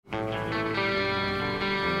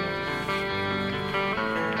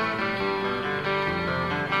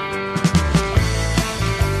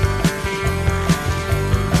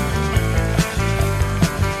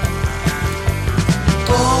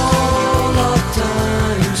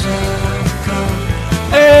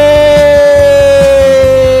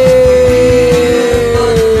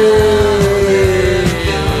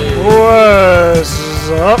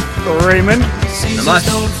Raymond. Not much.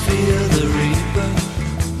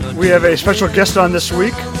 We have a special guest on this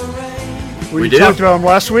week. We do. talked about him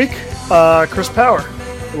last week. Chris Power.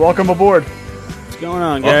 Welcome aboard. What's going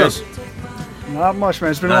on, guys? Not much,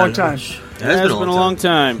 man. It's been a long time. It has been a long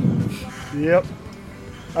time. Yep.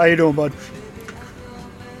 How you doing, bud?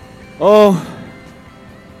 Oh,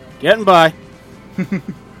 getting by.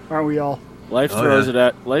 Aren't we all? Life throws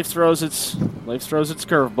its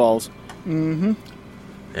curveballs. Mm-hmm.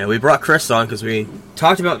 And we brought Chris on because we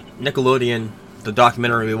talked about Nickelodeon, the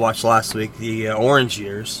documentary we watched last week, the Orange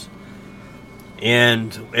Years.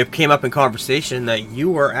 And it came up in conversation that you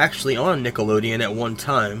were actually on Nickelodeon at one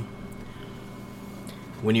time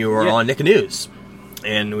when you were on Nick News.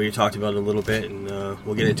 And we talked about it a little bit, and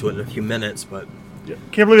we'll get into it in a few minutes. But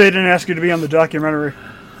can't believe they didn't ask you to be on the documentary.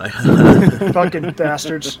 Fucking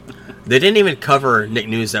bastards. They didn't even cover Nick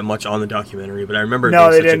News that much on the documentary, but I remember it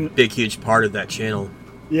being such a big, huge part of that channel.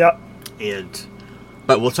 Yep.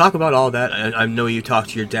 But we'll talk about all that. I know you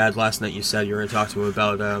talked to your dad last night. You said you were going to talk to him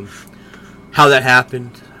about how that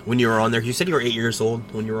happened when you were on there. You said you were 8 years old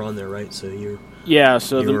when you were on there, right? So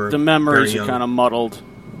the memories are kind of muddled.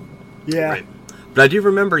 Yeah. Right. But I do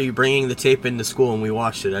remember you bringing the tape into school and we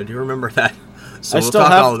watched it. I do remember that. So we'll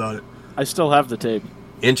talk all about it. I still have the tape.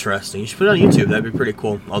 Interesting. You should put it on YouTube. That'd be pretty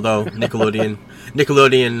cool. Although Nickelodeon,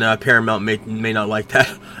 Paramount may not like that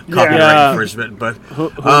copyright infringement, but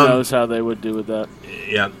who knows how they would do with that?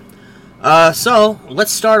 Yeah. So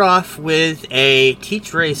let's start off with a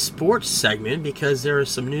Teach Ray Sports segment because there is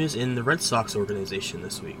some news in the Red Sox organization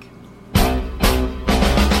this week.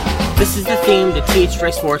 This is the theme to Teach Ray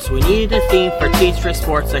Sports. We needed a theme for Teach Ray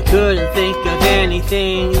Sports. I couldn't think of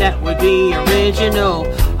anything that would be original.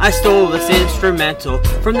 I stole this instrumental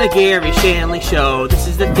from the Gary Shanley Show. This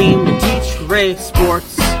is the theme to Teach Ray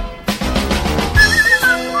Sports.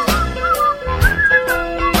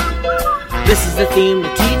 This is the theme to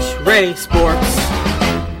Teach Ray Sports.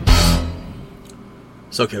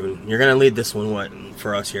 So Kevin, you're gonna lead this one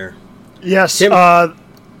for us here. Yes. Tim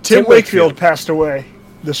Wakefield passed away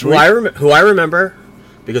this week. Who I remember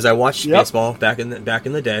because I watched baseball back in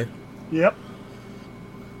the day. Yep.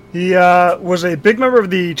 He was a big member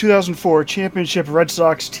of the 2004 championship Red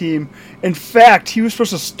Sox team. In fact, he was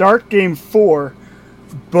supposed to start Game 4,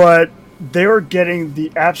 but they were getting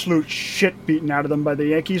the absolute shit beaten out of them by the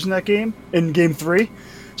Yankees in Game 3.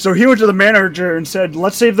 So he went to the manager and said,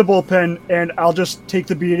 let's save the bullpen, and I'll just take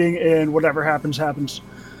the beating, and whatever happens, happens.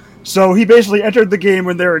 So he basically entered the game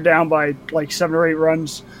when they were down by like 7 or 8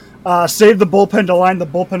 runs, saved the bullpen to line the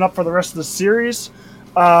bullpen up for the rest of the series,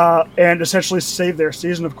 and essentially saved their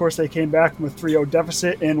season. Of course, they came back from a 3-0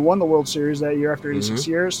 deficit and won the World Series that year after 86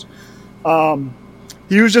 years.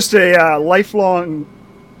 He was just almost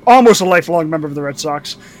a lifelong member of the Red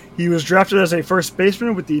Sox. He was drafted as a first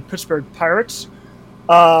baseman with the Pittsburgh Pirates.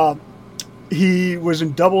 He was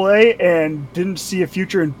in Double-A and didn't see a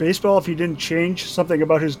future in baseball if he didn't change something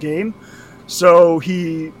about his game. So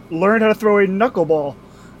he learned how to throw a knuckleball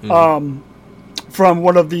from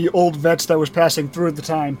one of the old vets that was passing through at the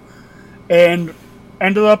time, and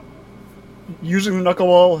ended up using the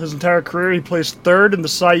knuckleball his entire career. He placed third in the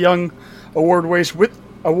Cy Young award race with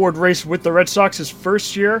the Red Sox his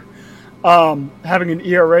first year, having an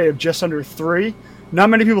ERA of just under 3. Not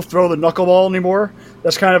many people throw the knuckleball anymore.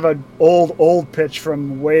 That's kind of an old pitch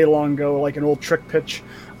from way long ago, like an old trick pitch.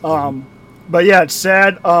 But yeah, it's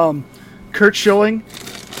sad. Curt Schilling,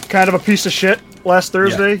 kind of a piece of shit last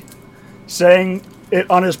Thursday, saying it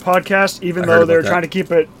on his podcast, even though they're trying to keep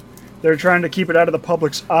it out of the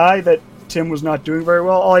public's eye that Tim was not doing very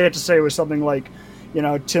well. All he had to say was something like,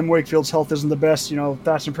 Tim Wakefield's health isn't the best,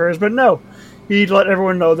 thoughts and prayers. But no, he let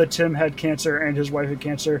everyone know that Tim had cancer and his wife had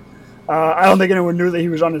cancer. I don't think anyone knew that he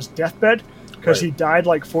was on his deathbed because he died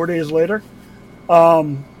like 4 days later.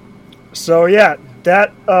 So yeah,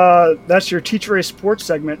 that's your Teach Ray Sports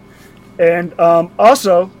segment. And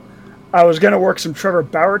also, I was going to work some Trevor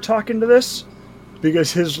Bauer talk into this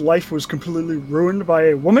because his life was completely ruined by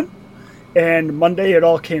a woman. And Monday it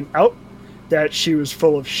all came out that she was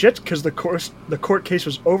full of shit because the court case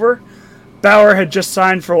was over. Bauer had just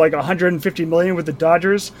signed for like $150 million with the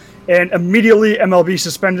Dodgers, and immediately MLB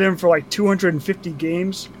suspended him for like 250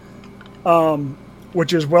 games,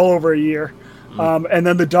 which is well over a year. And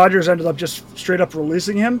then the Dodgers ended up just straight up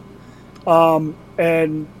releasing him.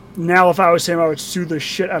 And now if I was him, I would sue the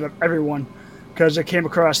shit out of everyone because it came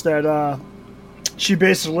across that she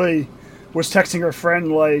basically was texting her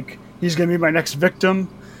friend like, he's going to be my next victim.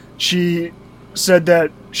 She said that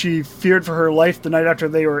she feared for her life the night after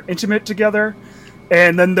they were intimate together.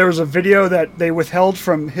 And then there was a video that they withheld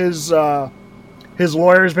from his his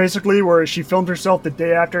lawyers, basically, where she filmed herself the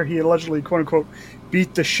day after he allegedly, quote-unquote,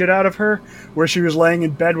 beat the shit out of her, where she was laying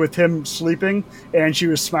in bed with him sleeping, and she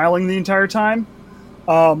was smiling the entire time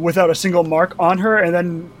without a single mark on her, and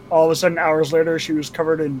then all of a sudden, hours later, she was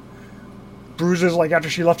covered in bruises, like after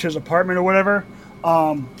she left his apartment or whatever.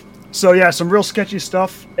 So, yeah, some real sketchy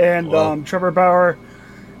stuff, and Trevor Bauer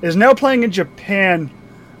is now playing in Japan.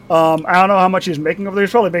 I don't know how much he's making over there.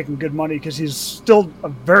 He's probably making good money because he's still a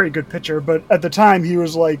very good pitcher, but at the time, he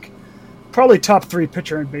was like probably top 3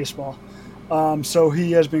 pitcher in baseball. So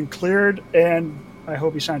he has been cleared, and I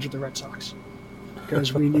hope he signs with the Red Sox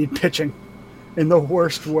because we need pitching in the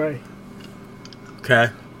worst way. Okay.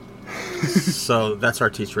 So that's our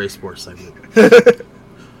Teach Ray Sports segment.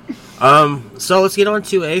 So let's get on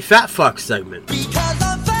to a Fat Fuck segment. Because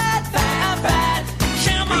I'm fat, I'm fat.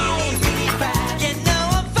 Come on, really fat. You know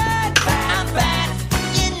I'm fat, I'm fat.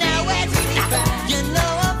 You know it's really fat. You know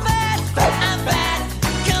I'm fat, I'm fat.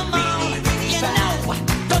 Come on, you know.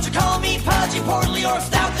 Don't you call me pudgy, portly, or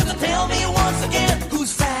stout. Just tell me once again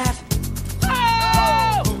who's fat.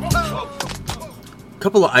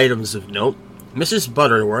 Couple of items of note. Mrs.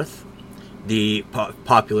 Butterworth, the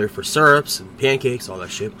popular for syrups and pancakes, all that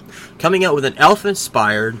shit, coming out with an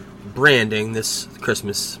elf-inspired branding this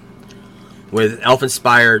Christmas with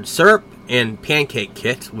elf-inspired syrup and pancake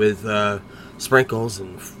kit with sprinkles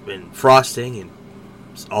and frosting and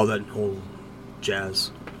all that whole jazz.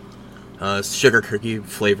 Sugar cookie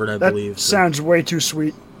flavored, I believe. That sounds way too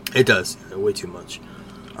sweet. It does. Way too much.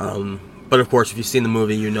 But of course, if you've seen the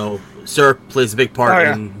movie, you know syrup plays a big part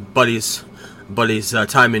in Buddy's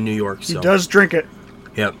time in New York. So. He does drink it.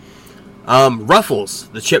 Yep. Ruffles,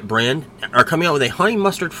 the chip brand, are coming out with a honey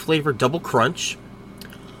mustard flavored double crunch.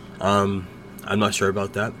 I'm not sure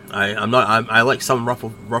about that. I like some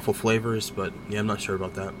ruffle flavors, but yeah, I'm not sure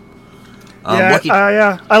about that.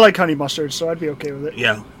 I like honey mustard, so I'd be okay with it.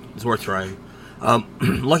 Yeah, it's worth trying.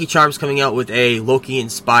 Lucky Charms coming out with a Loki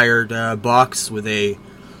inspired box with a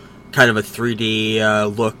kind of a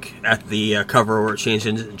 3D look at the cover where it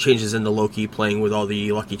changes into Loki playing with all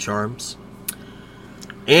the Lucky Charms.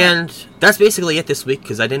 And that's basically it this week,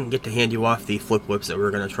 because I didn't get to hand you off the Flip Whips that we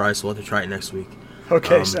were going to try, so we'll have to try it next week.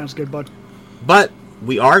 Okay, sounds good, bud. But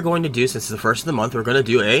we are going to do, since it's the first of the month, we're going to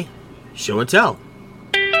do a show and tell.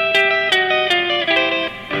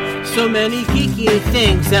 So many geeky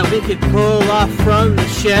things that we could pull off from the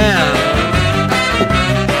shelf.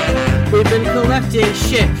 We've been collecting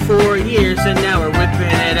shit for years and now we're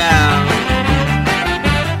whipping it out.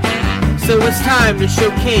 So it's time to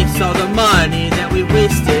showcase all the money that we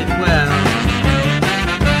wasted well.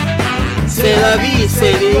 C'est la vie,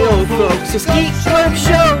 say the old folks. It's Geek Club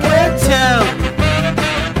Show and Tell.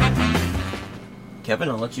 Kevin,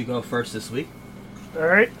 I'll let you go first this week.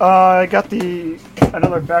 Alright, I got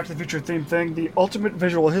another Back to the Future theme thing, the ultimate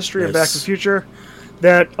visual history of Back to the Future.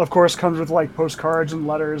 That, of course, comes with like postcards and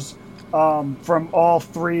letters from all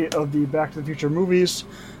 3 of the Back to the Future movies.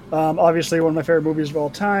 Obviously, one of my favorite movies of all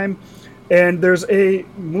time. And there's a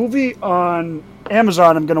movie on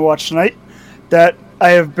Amazon I'm going to watch tonight that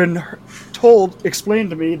I have been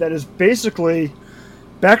explained to me, that is basically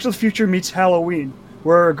Back to the Future meets Halloween,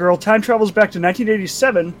 where a girl time travels back to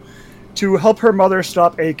 1987 to help her mother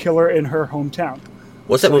stop a killer in her hometown.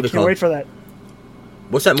 What's that movie called? I can't wait for that.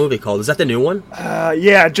 What's that movie called? Is that the new one?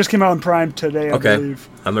 Yeah, it just came out on Prime today, I believe.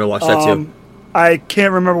 I'm going to watch that too. I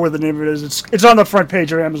can't remember what the name of it is. It's on the front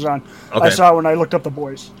page of Amazon. Okay. I saw it when I looked up The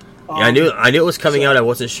Boys. Yeah, I knew it was coming out. I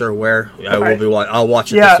wasn't sure where. I'll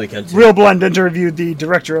watch it this weekend too. Real Blend interviewed the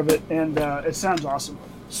director of it, and it sounds awesome.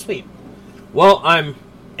 Sweet. Well, I'm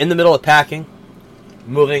in the middle of packing,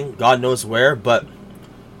 moving God knows where, but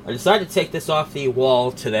I decided to take this off the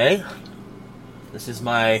wall today. This is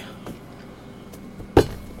my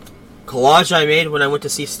collage I made when I went to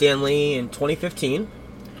see Stan Lee in 2015.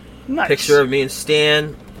 Nice. Picture of me and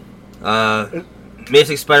Stan.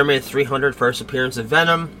 Amazing Spider-Man 300 first appearance of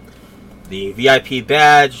Venom. The VIP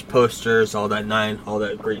badge, posters, all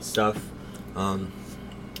that great stuff.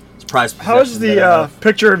 Surprise possession. How is the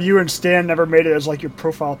picture of you and Stan never made it as like your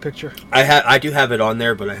profile picture? I do have it on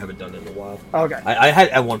there, but I haven't done it in a while. Okay. I had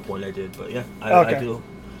at one point I did, but yeah, I do.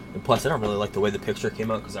 And plus, I don't really like the way the picture came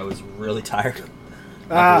out because I was really tired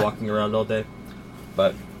after walking around all day.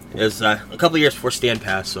 But it was a couple of years before Stan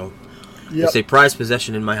passed, so it's a prized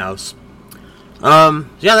possession in my house. Yeah,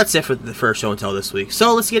 that's it for the first show and tell this week.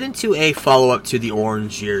 So let's get into a follow-up to the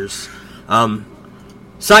Orange Years.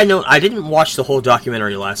 Side note, I didn't watch the whole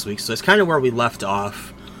documentary last week, so it's kind of where we left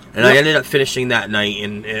off. And I ended up finishing that night,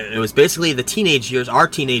 and it was basically the teenage years, our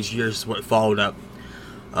teenage years, what followed up.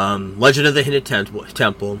 Legend of the Hidden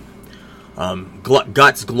Temple.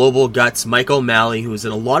 Guts, Global Guts, Mike O'Malley, who's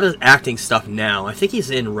in a lot of acting stuff now. I think he's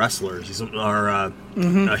in Wrestlers. He's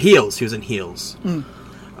Heels. He was in Heels.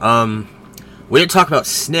 We didn't talk about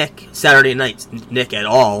Snick, Saturday Night Nick, at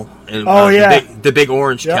all. And, the big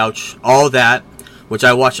orange couch, all that, which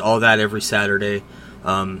I watch all that every Saturday.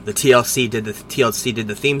 The TLC did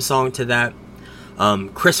the theme song to that.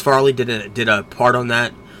 Chris Farley did a part on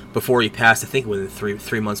that before he passed. I think within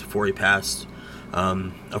three months before he passed.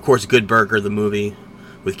 Of course, Good Burger, the movie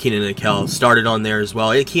with Kenan and Kel, started on there as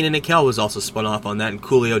well. And Kenan and Kel was also spun off on that, and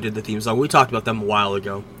Coolio did the theme song. We talked about them a while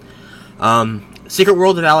ago. Secret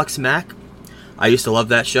World of Alex Mack. I used to love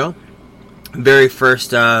that show. Very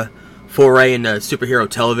first foray into superhero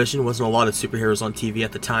television. Wasn't a lot of superheroes on TV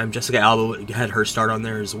at the time. Jessica Alba had her start on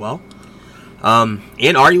there as well.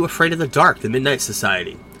 And Are You Afraid of the Dark? The Midnight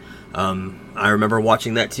Society. I remember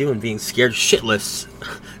watching that too and being scared shitless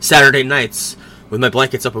Saturday nights with my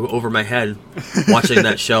blankets up over my head, watching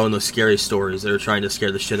that show and those scary stories that are trying to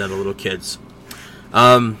scare the shit out of little kids.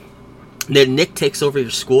 Then Nick Takes Over Your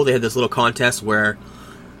School. They had this little contest where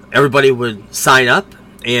everybody would sign up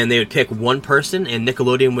and they would pick one person, and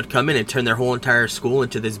Nickelodeon would come in and turn their whole entire school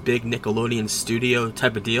into this big Nickelodeon studio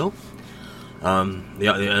type of deal. I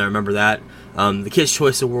remember that. The Kids'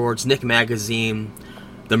 Choice Awards, Nick Magazine,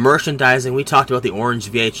 the merchandising. We talked about the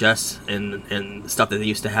orange VHS and stuff that they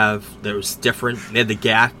used to have that was different. They had the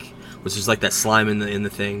GAC, which is like that slime in the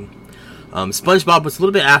thing. SpongeBob was a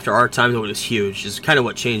little bit after our time, though it was huge. It's kind of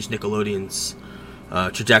what changed Nickelodeon's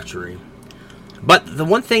trajectory. But the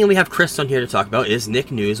one thing we have Chris on here to talk about is Nick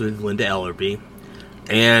News with Linda Ellerby.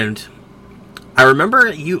 And I remember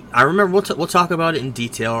we'll talk about it in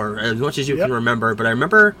detail, or as much as you can remember, but I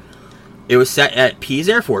remember it was set at Pease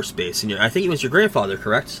Air Force Base, and I think it was your grandfather,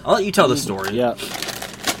 correct? I'll let you tell the story. Yeah.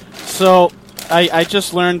 So, I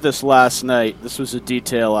just learned this last night. This was a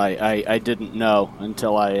detail I didn't know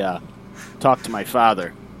until I talked to my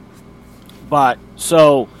father. But,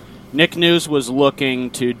 so, Nick News was looking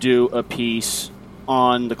to do a piece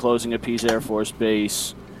on the closing of Pease Air Force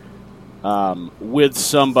Base with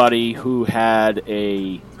somebody who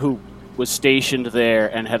was stationed there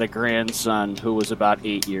and had a grandson who was about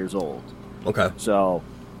 8 years old. Okay. So,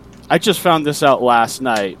 I just found this out last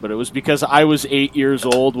night, but it was because I was 8 years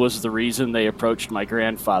old was the reason they approached my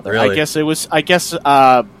grandfather. Really? I guess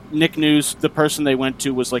Nick News, the person they went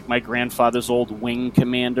to was like my grandfather's old wing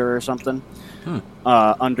commander or something.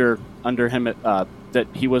 Under him that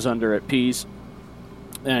he was under at Pease.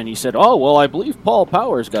 And he said, "Oh, well, I believe Paul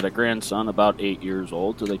Powers got a grandson about 8 years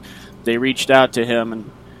old." So they reached out to him,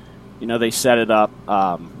 and they set it up.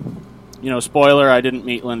 Spoiler: I didn't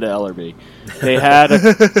meet Linda Ellerby.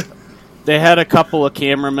 They had a couple of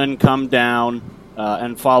cameramen come down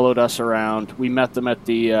and followed us around. We met them at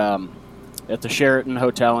the Sheraton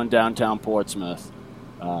Hotel in downtown Portsmouth.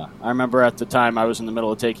 I remember at the time I was in the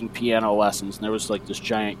middle of taking piano lessons, and there was like this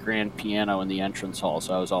giant grand piano in the entrance hall,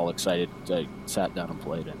 so I was all excited. I sat down and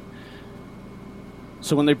played it.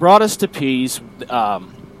 So when they brought us to Pease,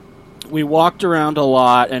 we walked around a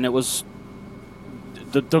lot, and it was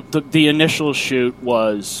the initial shoot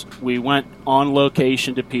was we went on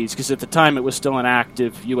location to Pease, because at the time it was still an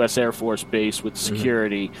active U.S. Air Force base with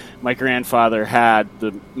security. Mm-hmm. My grandfather had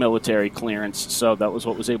the military clearance, so that was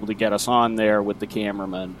what was able to get us on there with the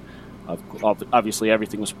cameraman. Obviously,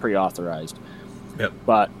 everything was pre-authorized. Yep.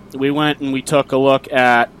 But we went and we took a look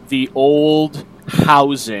at the old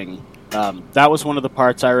housing. That was one of the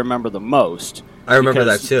parts I remember the most. I remember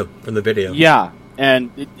that too, from the video. Yeah.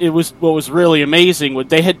 And it was what was really amazing.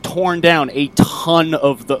 They had torn down a ton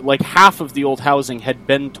of half of the old housing had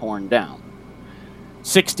been torn down.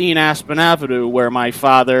 16 Aspen Avenue, where my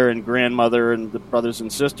father and grandmother and the brothers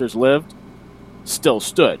and sisters lived, still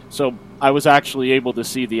stood. So I was actually able to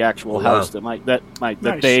see the actual house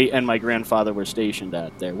that they and my grandfather were stationed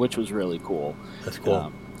at there, which was really cool. That's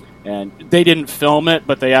cool. And they didn't film it,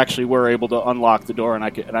 but they actually were able to unlock the door, and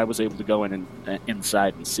I was able to go in and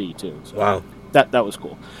inside and see too. So. Wow. That was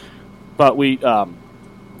cool. But we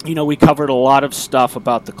we covered a lot of stuff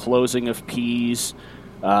about the closing of Pease.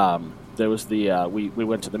 There was we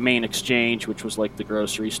went to the main exchange, which was like the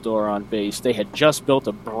grocery store on base. They had just built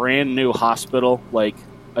a brand new hospital like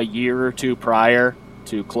a year or two prior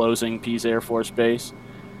to closing Pease Air Force Base.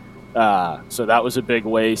 So that was a big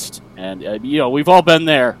waste. And we've all been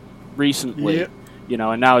there recently.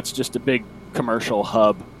 Yeah. And now it's just a big commercial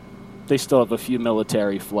hub. They still have a few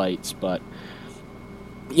military flights, but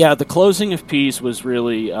yeah, the closing of Pease was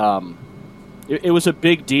really it was a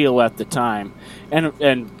big deal at the time, and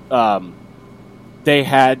they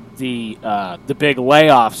had the big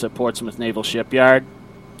layoffs at Portsmouth Naval Shipyard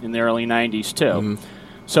in the early '90s too.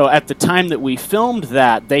 So at the time that we filmed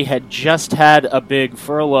that, they had just had a big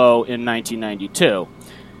furlough in 1992.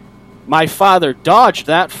 My father dodged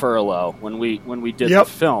that furlough when we did Yep.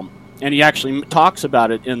 the film, and he actually talks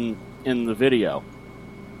about it in the video.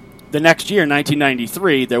 The next year,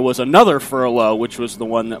 1993, there was another furlough, which was the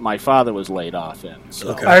one that my father was laid off in.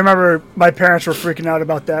 So. Okay. I remember my parents were freaking out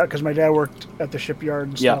about that because my dad worked at the shipyard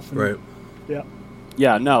and Yeah. stuff. And, Right. Yeah.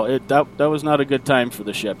 Yeah, no, that was not a good time for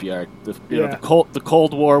the shipyard. Yeah. The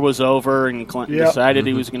Cold War was over, and Clinton Yep. decided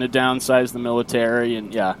he was going to downsize the military,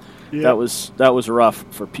 and Yep. that was rough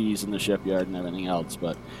for Pease in the shipyard and everything else.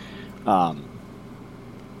 But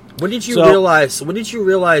When did you So- realize? When did you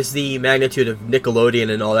realize the magnitude of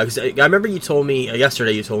Nickelodeon and all that? Because I remember you told me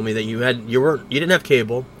yesterday. You told me that you didn't have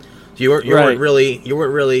cable, so you weren't Right.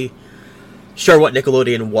 really sure what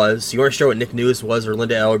Nickelodeon was. You weren't sure what Nick News was or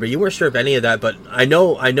Linda Eller, but you weren't sure of any of that. But I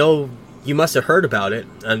know you must have heard about it,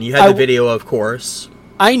 and you had the video, of course.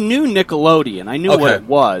 I knew Nickelodeon. I knew what Okay. it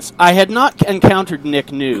was. I had not encountered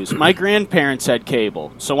Nick News. My grandparents had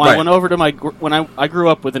cable, so I Right. went over to I grew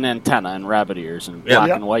up with an antenna and rabbit ears and Yeah. black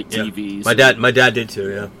Yeah. and white Yeah. TVs. My dad did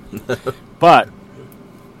too. Yeah. But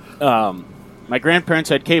my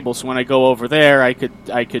grandparents had cable, so when I go over there, I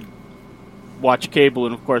could watch cable,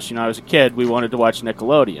 and of course, I was a kid. We wanted to watch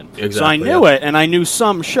Nickelodeon, so I Exactly, knew yeah. it, and I knew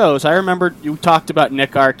some shows. I remember you talked about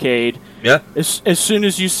Nick Arcade. Yeah. As soon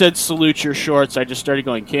as you said "salute your shorts," I just started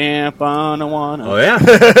going Camp on a one. Oh yeah.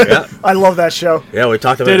 Yeah. I love that show. Yeah. We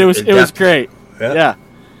talked about Dude, it. it was in it was depth. great. Yeah.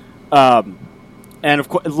 Yeah. And of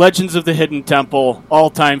course, Legends of the Hidden Temple,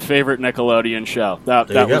 all-time favorite Nickelodeon show. That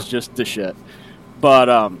There you go. was just the shit. But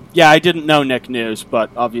yeah, I didn't know Nick News,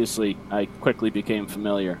 but obviously I quickly became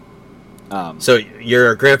familiar. So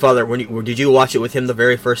your grandfather, did you watch it with him the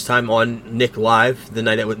very first time on Nick Live the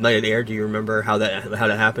night it aired? Do you remember how that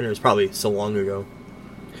happened? It was probably so long ago.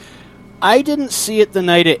 I didn't see it the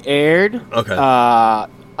night it aired.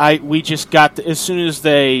 Okay. We just got as soon as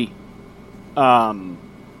they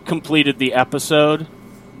completed the episode.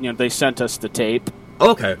 They sent us the tape.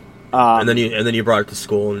 Okay. And then you brought it to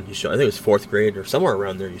school and you showed. I think it was 4th grade or somewhere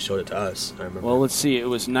around there. You showed it to us. I remember. Well, let's see. It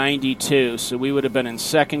was 92, so we would have been in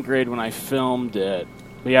 2nd grade when I filmed it.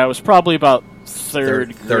 But yeah, it was probably about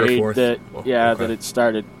third Third or grade fourth. that Oh, that okay. it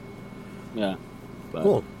started. Yeah.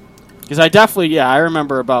 Cool. Because I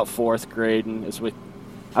remember about 4th grade, and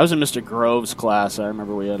I was in Mr. Grove's class. I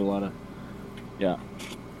remember we had a lot of. Yeah.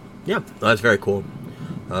 Yeah, that's very cool.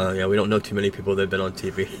 Yeah, we don't know too many people that have been on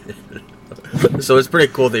TV. So it's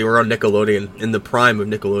pretty cool that you were on Nickelodeon, in the prime of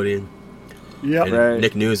Nickelodeon. Yep. And Right.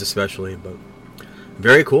 Nick News especially, but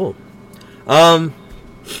very cool. I've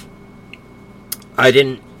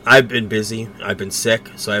been busy. I've been sick,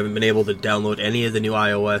 so I haven't been able to download any of the new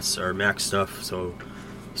iOS or Mac stuff, so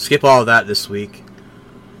skip all of that this week.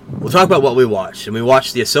 We'll talk about what we watched. And we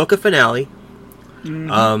watched the Ahsoka finale.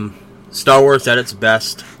 Star Wars at its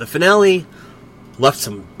best. The finale left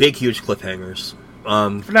some big, huge cliffhangers.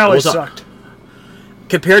 Finale was- sucked.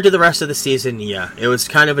 Compared to the rest of the season, yeah, it was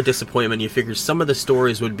kind of a disappointment. You figured some of the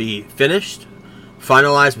stories would be finished,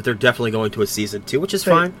 finalized, but they're definitely going to a season 2, which is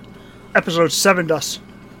They- fine. Episode 7 does.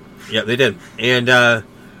 Yeah, they did. And the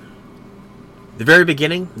very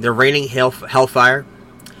beginning, they're raining hellfire.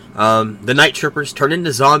 The night troopers turn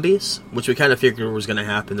into zombies, which we kind of figured was going to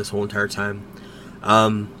happen this whole entire time.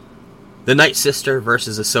 The Night Sister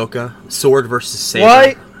versus Ahsoka, sword versus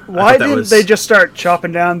saber. Why didn't they just start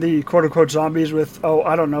chopping down the quote-unquote zombies with,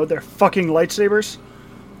 I don't know, their fucking lightsabers?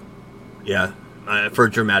 Yeah, for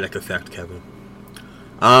dramatic effect, Kevin.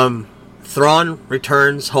 Thrawn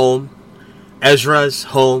returns home. Ezra's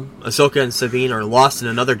home. Ahsoka and Sabine are lost in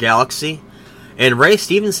another galaxy. And Ray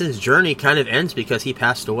Stevenson's journey kind of ends because he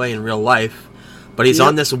passed away in real life. But he's Yep.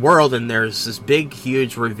 on this world, and there's this big,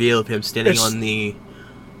 huge reveal of him standing It's- on the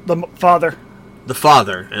Father.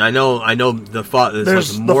 father. And I know the father.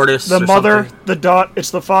 There's like Mortis. the or mother, something. the daughter.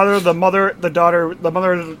 It's the father, the mother, the daughter. The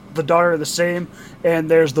mother, the daughter are the same, and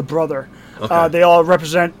there's the brother. Okay. They all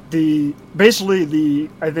represent basically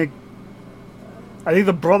I think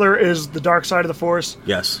the brother is the dark side of the Force,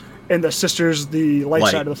 Yes. and the sister's the light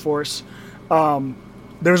Light. side of the Force.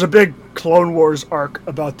 There was a big Clone Wars arc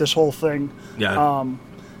about this whole thing. Yeah.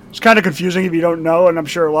 It's kind of confusing if you don't know, and I'm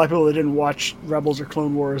sure a lot of people that didn't watch Rebels or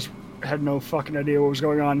Clone Wars had no fucking idea what was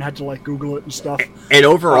going on and had to Google it and stuff. And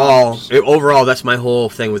overall, that's my whole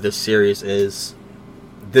thing with this series is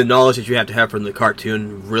the knowledge that you have to have from the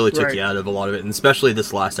cartoon really took Right. you out of a lot of it, and especially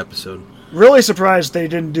this last episode. Really surprised they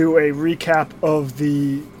didn't do a recap of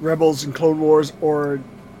the Rebels and Clone Wars or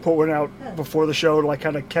put one out before the show to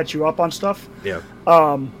kind of catch you up on stuff. Yeah.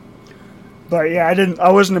 But yeah,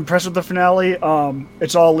 I wasn't impressed with the finale.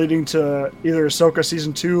 It's all leading to either Ahsoka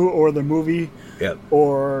season 2 or the movie, Yep.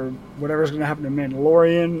 or whatever's going to happen to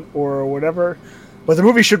Mandalorian or whatever. But the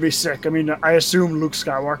movie should be sick. I mean, I assume Luke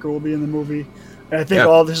Skywalker will be in the movie, and I think Yeah.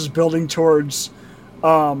 all this is building towards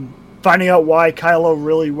finding out why Kylo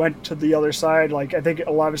really went to the other side. Like, I think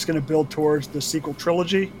a lot of it's going to build towards the sequel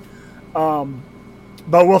trilogy. But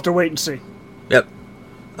we'll have to wait and see. Yep.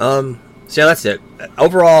 So yeah, that's it.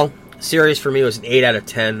 Overall, series for me was an 8 out of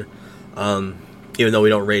 10. Even though we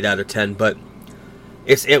don't rate out of 10, but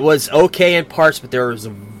it was okay in parts, but there was a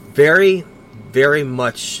very, very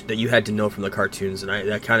much that you had to know from the cartoons, and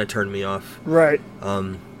that kind of turned me off. Right.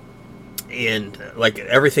 And like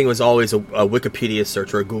everything was always a Wikipedia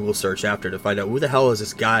search or a Google search after to find out who the hell is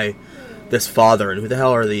this guy, this father, and who the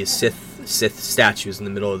hell are these Sith statues in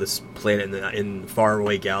the middle of this planet in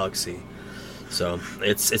faraway galaxy. So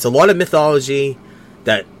it's a lot of mythology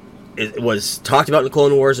that it was talked about in the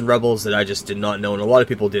Clone Wars and Rebels that I just did not know, and a lot of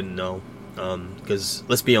people didn't know. Because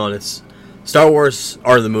let's be honest, Star Wars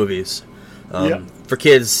are the movies. Yeah. For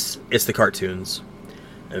kids, it's the cartoons,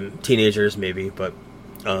 and teenagers maybe, but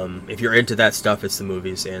if you're into that stuff, it's the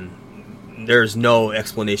movies, and there's no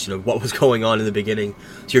explanation of what was going on in the beginning,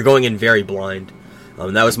 so you're going in very blind.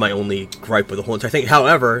 That was my only gripe with the whole entire thing.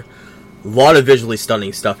 However, a lot of visually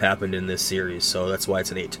stunning stuff happened in this series, so that's why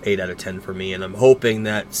it's an 8 out of 10 for me, and I'm hoping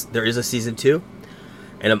that there is a season 2,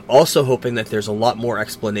 and I'm also hoping that there's a lot more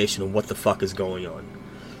explanation of what the fuck is going on,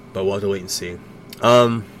 but we'll have to wait and see.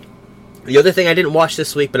 The other thing I didn't watch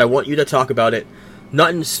this week, but I want you to talk about it,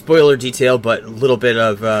 not in spoiler detail, but a little bit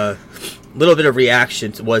of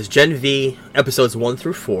reaction, was Gen V episodes 1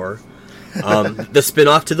 through 4, the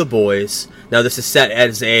spin-off to The Boys. Now this is set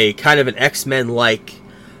as a kind of an X-Men like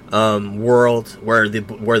world where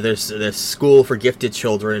there's this school for gifted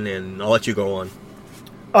children, and I'll let you go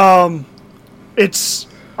on. It's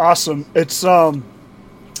awesome. It's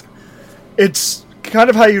kind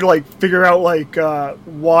of how you like figure out like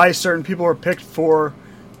why certain people are picked for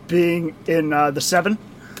being in the Seven,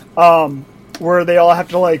 where they all have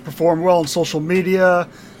to like perform well on social media.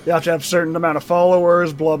 They have to have a certain amount of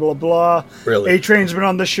followers. Blah blah blah. Really? A-Train's been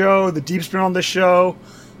on the show. The Deep's been on the show.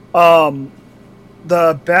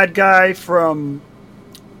 The bad guy from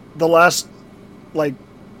the last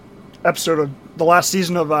episode of the last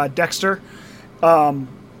season of Dexter,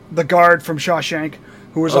 the guard from Shawshank,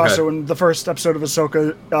 who was Okay. also in the first episode of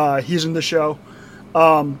Ahsoka, he's in the show.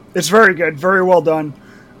 It's very good, very well done.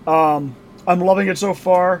 I'm loving it so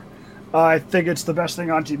far. I think it's the best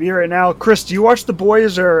thing on TV right now. Chris, do you watch The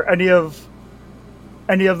Boys or any of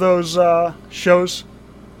those shows,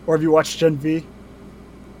 or have you watched Gen V?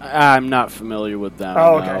 I'm not familiar with them,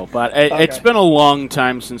 Oh, okay. no, but Okay. it's been a long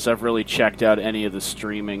time since I've really checked out any of the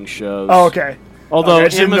streaming shows. Oh, okay. Although Okay, I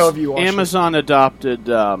just didn't know if you watched it. Amazon adopted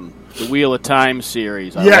the Wheel of Time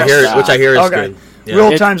series. Yes. loved Which I hear is Okay. good. Yeah.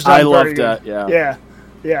 Real time's done I very loved good. that, yeah.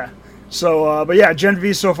 Yeah. So, but yeah, Gen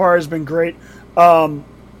V so far has been great.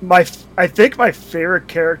 I think my favorite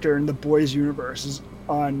character in the Boys universe is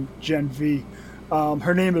on Gen V.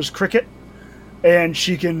 Her name is Cricket, and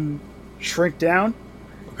she can shrink down.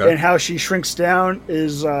 Okay. And how she shrinks down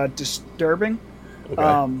is disturbing.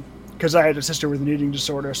 Okay. Because I had a sister with an eating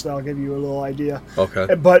disorder, so that'll give you a little idea.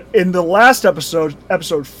 Okay. But in the last episode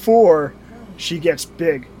 4, she gets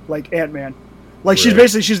big, like Ant-Man. Like she's Right.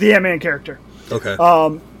 basically the Ant-Man character,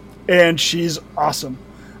 Okay. and she's awesome.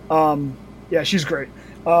 Yeah, she's great.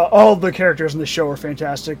 All of the characters in the show are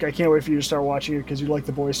fantastic. I can't wait for you to start watching it because you like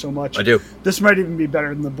The Boys so much. I do. This might even be better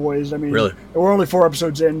than The Boys. I mean, Really? we're only 4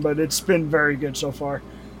 episodes in, but it's been very good so far.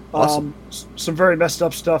 Awesome. Some very messed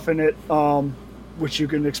up stuff in it, which you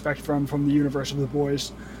can expect from the universe of The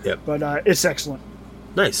Boys. Yep. But it's excellent.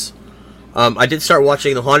 Nice. I did start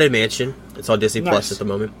watching The Haunted Mansion. It's on Disney Plus Nice. at the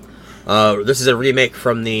moment. This is a remake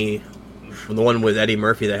from the one with Eddie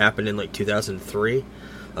Murphy that happened in like 2003.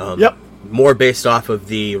 Yep. More based off of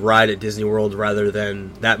the ride at Disney World rather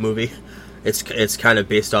than that movie. It's kind of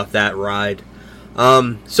based off that ride.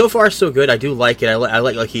 So far so good. I do like it. I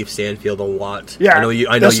like Lakeith Stanfield a lot. Yeah, I know you.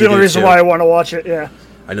 that's you the only do reason too. why I want to watch it. Yeah.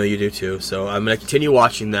 I know you do too. So I'm gonna continue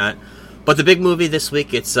watching that. But the big movie this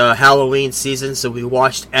week, it's Halloween season, so we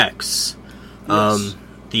watched X. Yes.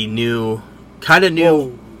 The new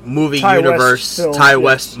movie Ty West universe, film, Ty yes.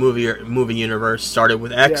 West movie universe started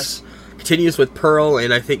with X, continues with Pearl,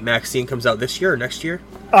 and I think Maxine comes out this year or next year.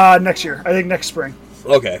 Next year. I think next spring.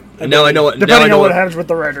 Okay, and now I know what. Depending now I know on what what, happens with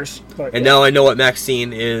the writers. But and now I know what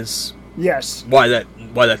Maxine is. yes. Why that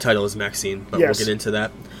title is Maxine, but Yes. we'll get into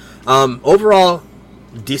that. Overall,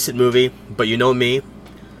 decent movie, but you know me.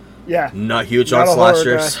 Yeah. Not huge Not on a horror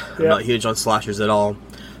slashers. guy. I'm Yeah. not huge on slashers at all.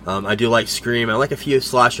 I do like Scream. I like a few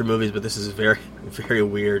slasher movies, but this is very, very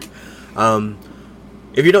weird.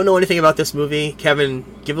 If you don't know anything about this movie, Kevin,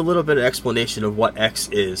 give a little bit of explanation of what X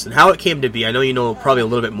is and how it came to be. I know you know probably a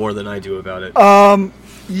little bit more than I do about it.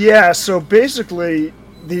 Yeah, so basically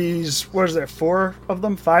these, what is there, 5 of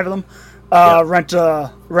them,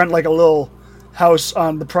 rent like a little house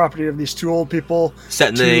on the property of these 2 old people. Set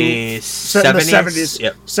in the 70s.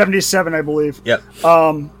 Yep. 77, I believe. Yep.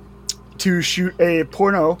 To shoot a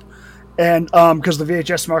porno, and because the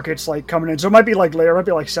VHS market's like coming in, so it might be like later, it might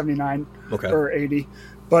be like 79 or 80,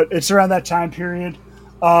 but it's around that time period.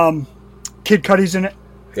 Kid Cudi's in it.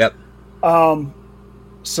 Yep.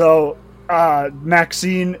 So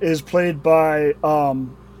Maxine is played by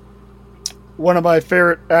one of my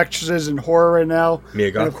favorite actresses in horror right now.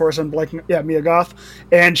 Mia Goth. And of course, I'm blanking. Yeah, Mia Goth.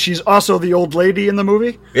 And she's also the old lady in the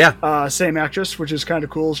movie. Yeah. Same actress, which is kind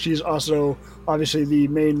of cool. She's also obviously the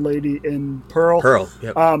main lady in Pearl.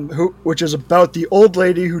 Yep. Which is about the old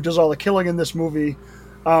lady who does all the killing in this movie.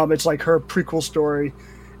 It's like her prequel story.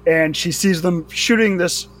 And she sees them shooting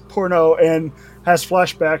this porno and has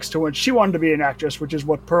flashbacks to when she wanted to be an actress, which is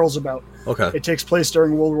what Pearl's about. Okay. It takes place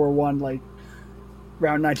during World War I, like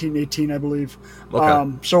around 1918, I believe.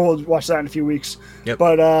 Okay. So we'll watch that in a few weeks. Yep.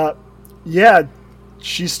 But yeah,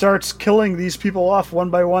 she starts killing these people off one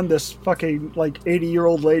by one. This fucking like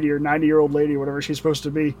 80-year-old lady or 90-year-old lady, whatever she's supposed to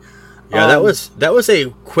be. Yeah, that was a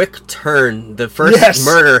quick turn. The first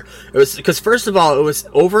murder, it was because first of all, it was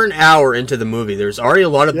over an hour into the movie. There's already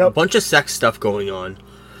a bunch of sex stuff going on.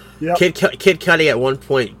 Yep. Kid Cudi at one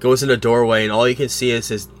point goes in a doorway, and all you can see is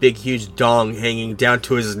his big, huge dong hanging down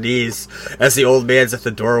to his knees as the old man's at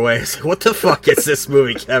the doorway. It's like, what the fuck is this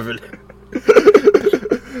movie, Kevin?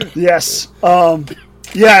 Yes.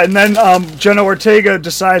 Yeah, and then Jenna Ortega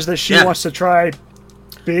decides that she wants to try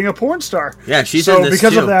being a porn star. Yeah, she's so in this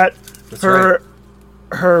because too. of that, That's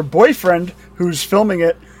her boyfriend who's filming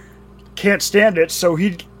it can't stand it, so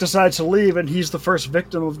he decides to leave, and he's the first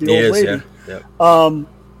victim of the old lady.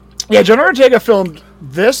 Yeah, Jenna Ortega filmed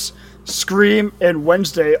this, Scream, and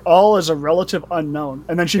Wednesday all as a relative unknown,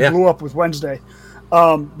 and then she blew up with Wednesday.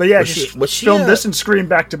 But yeah, she filmed this and Scream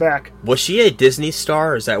back to back. Was she a Disney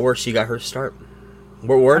star? Or is that where she got her start?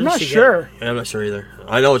 Where I'm did not she sure. Get? I'm not sure either.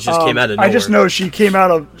 I know it just came out of nowhere. I just know she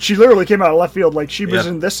literally came out of left field. Like she was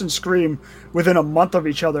in this and Scream within a month of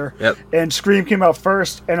each other. Yep. And Scream came out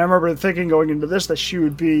first, and I remember thinking going into this that she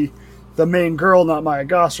would be the main girl, not Mia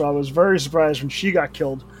Goth. So I was very surprised when she got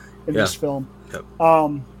killed in this film. Yep.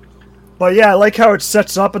 But yeah, I like how it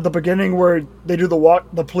sets up at the beginning where they do the walk,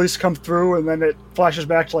 the police come through, and then it flashes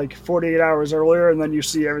back to like 48 hours earlier, and then you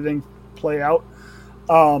see everything play out.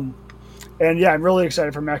 And yeah, I'm really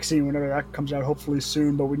excited for Maxine whenever that comes out, hopefully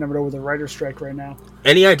soon, but we never know with the writer's strike right now.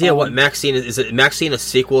 Any idea what Maxine is? Is it Maxine a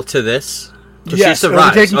sequel to this? Yes, she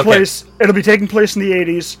survives. It'll be taking place in the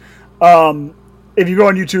 80s. If you go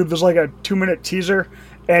on YouTube, there's like a 2-minute teaser,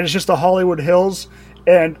 and it's just the Hollywood Hills,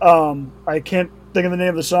 and I can't think of the name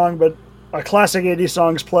of the song, but a classic 80s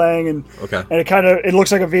song's playing, and it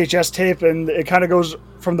looks like a VHS tape, and it kind of goes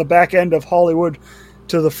from the back end of Hollywood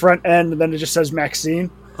to the front end, and then it just says Maxine.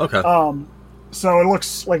 Okay. So it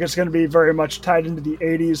looks like it's going to be very much tied into the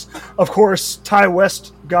 80s. Of course, Ty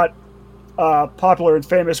West got popular and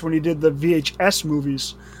famous when he did the VHS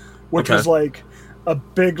movies, which was like a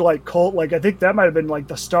big like cult. Like I think that might have been like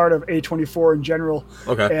the start of A24 in general.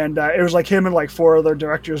 Okay. And it was like him and like 4 other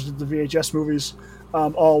directors did the VHS movies,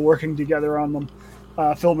 all working together on them,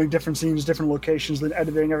 filming different scenes, different locations, then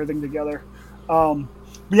editing everything together.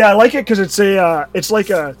 Yeah, I like it because it's like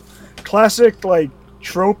a classic like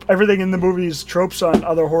trope. Everything in the movie's tropes on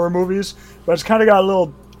other horror movies, but it's kind of got a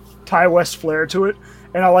little Ty West flair to it,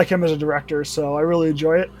 and I like him as a director, so I really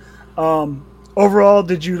enjoy it. Overall,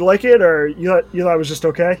 did you like it, or you thought it was just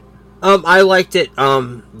okay? I liked it.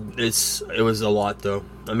 It was a lot though.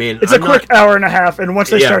 I mean, it's a quick hour and a half, and once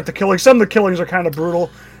they start the killing, some of the killings are kind of brutal.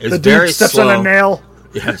 The dude steps on a nail.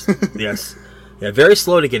 Yes. Yeah, very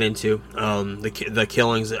slow to get into. The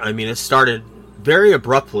killings. I mean, it started very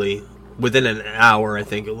abruptly. Within an hour, I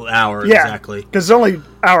think. Exactly. Because it's only an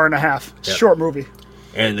hour and a half. It's a short movie.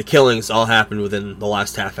 And the killings all happened within the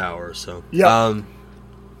last half hour. So yeah.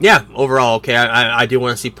 Overall, okay. I do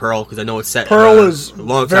want to see Pearl because I know it's set. Pearl is a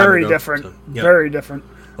long time very ago, different. So, yeah. Very different.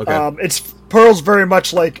 Okay. Pearl's very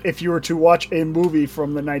much like if you were to watch a movie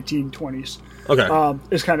from the 1920s. Okay.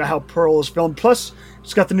 Is kind of how Pearl is filmed. Plus,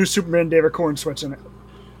 it's got the new Superman David Corn sweats in it.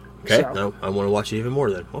 Okay. So. No, I want to watch it even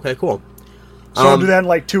more then. Okay, cool. So we'll do that in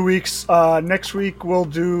like 2 weeks. Next week we'll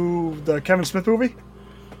do the Kevin Smith movie.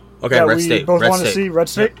 Okay, Red State. Both want to see Red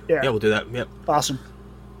State. Yeah, we'll do that. Yep. Awesome.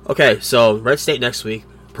 Okay, so Red State next week.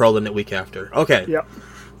 Pearl the week after. Okay. Yep.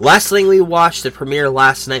 Last thing we watched, the premiere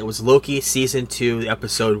last night, was Loki Season 2,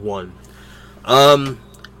 Episode 1. Lot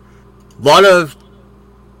of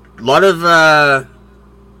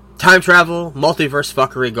time travel, multiverse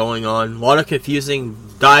fuckery going on. A lot of confusing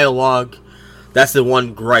dialogue. That's the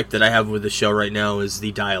one gripe that I have with the show right now, is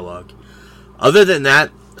the dialogue. Other than that,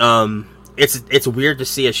 it's weird to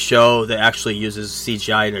see a show that actually uses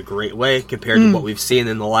CGI in a great way compared to what we've seen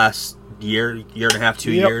in the last year and a half,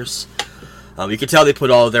 2 years. You can tell they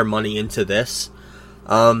put all of their money into this.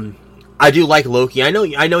 I do like Loki. I know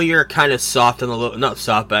you're kind of soft on the not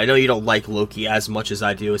soft, but I know you don't like Loki as much as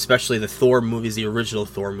I do, especially the Thor movies, the original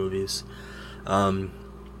Thor movies.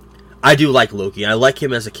 I do like Loki. I like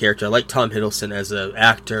him as a character. I like Tom Hiddleston as an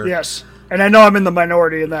actor. Yes, and I know I'm in the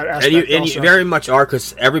minority in that aspect. And you very much are,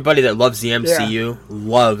 because everybody that loves the MCU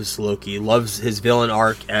loves Loki, loves his villain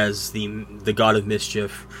arc as the God of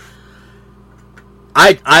Mischief.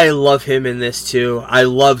 I love him in this too. I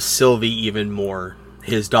love Sylvie even more,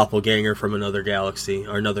 his doppelganger from another galaxy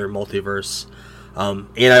or another multiverse. And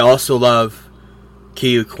I also love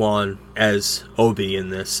Ke Kwan as Obi in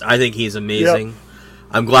this. I think he's amazing. Yep.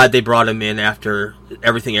 I'm glad they brought him in after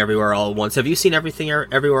Everything Everywhere All at Once. Have you seen Everything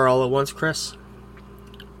Everywhere All at Once, Chris?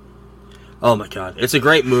 Oh my god, it's a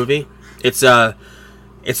great movie. It's a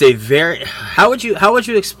very how would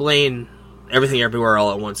you explain Everything Everywhere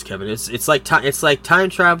All at Once, Kevin? It's like time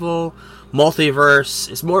travel,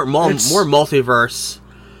 multiverse. It's more multiverse.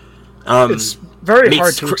 It's very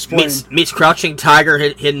hard to explain. Meets Crouching Tiger,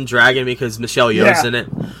 Hidden Dragon, because Michelle Yeoh's in it.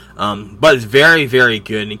 But it's very, very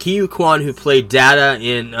good. And Ke Kwan, who played Data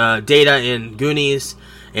in Goonies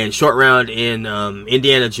and Short Round in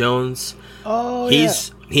Indiana Jones. Oh,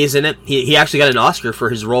 he's in it. He actually got an Oscar for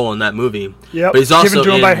his role in that movie. Yep. But he's also given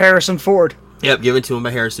to him by Harrison Ford. Yep, given to him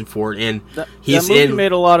by Harrison Ford, and that movie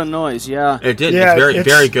made a lot of noise. Yeah, it did. Yeah, it's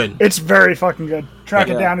very good. It's very fucking good. Track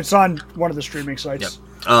it down. It's on one of the streaming sites.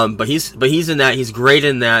 Yep. But he's in that. He's great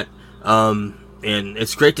in that. And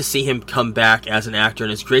it's great to see him come back as an actor,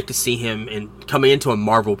 and it's great to see him coming into a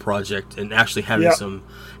Marvel project and actually having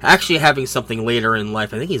having something later in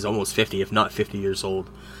life. I think he's almost 50, if not 50 years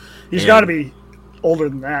old. He's got to be older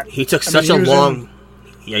than that. He took such a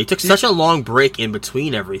long break in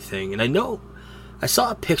between everything, and I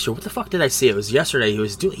saw a picture. What the fuck did I see? It was yesterday.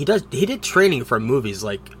 He did training for movies,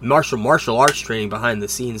 like martial arts training behind the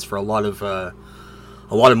scenes for a lot of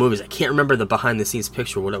movies. I can't remember the behind the scenes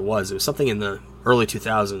picture what it was. It was something in the early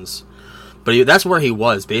 2000s. But that's where he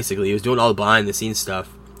was, basically. He was doing all the behind the scenes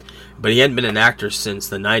stuff. But he hadn't been an actor since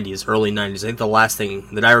the 90s, early 90s. I think the last thing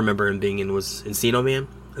that I remember him being in was Encino Man.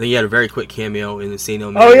 I think he had a very quick cameo in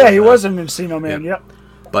Encino Man. Oh yeah, he was in Encino Man. Yep.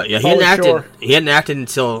 But yeah, he hadn't acted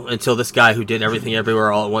until this guy who did Everything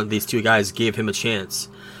Everywhere All at Once. These two guys gave him a chance,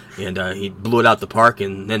 and he blew it out the park.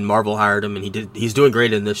 And then Marvel hired him, and he's doing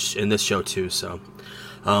great in this show too. So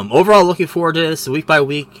overall, looking forward to this week by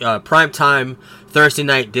week. Prime time Thursday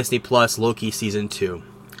night, Disney Plus, Loki Season 2.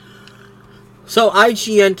 So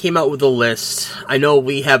IGN came out with a list. I know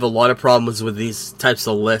we have a lot of problems with these types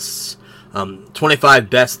of lists. 25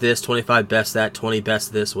 best this, 25 best that, 20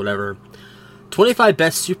 best this, whatever. 25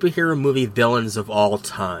 best superhero movie villains of all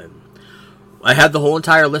time. I had the whole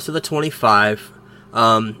entire list of the 25.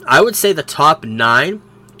 I would say the top 9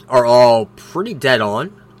 are all pretty dead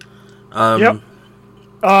on. Yep.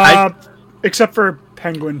 Except for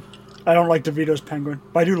Penguin. I don't like DeVito's Penguin,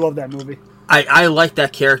 but I do love that movie. I like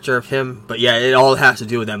that character of him, but yeah, it all has to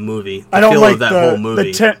do with that movie. I don't like whole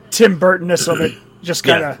movie. The Tim Burton-ness of it. Just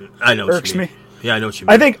kind of irks me. Yeah, I know what you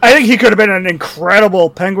mean. I think he could have been an incredible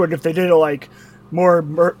Penguin if they did like more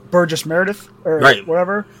Burgess Meredith or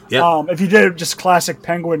whatever. Yeah. If he did just classic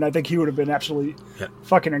Penguin, I think he would have been absolutely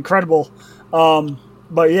fucking incredible.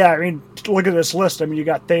 But yeah, I mean, look at this list. I mean, you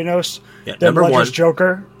got Thanos, number 1,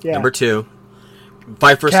 Joker, number 2,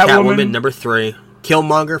 Fight vs. Catwoman, number 3,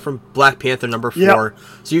 Killmonger from Black Panther, number 4. Yep.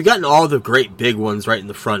 So you've gotten all the great big ones right in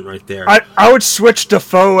the front, right there. I would switch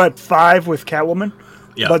Dafoe at 5 with Catwoman.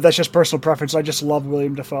 Yeah. But that's just personal preference. I just love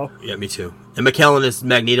William Dafoe. Yeah, me too. And McKellen is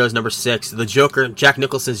Magneto's number 6. The Joker, Jack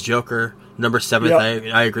Nicholson's Joker, number 7.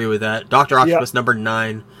 Yep. I agree with that. Dr. Octopus, number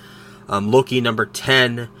 9. Loki, number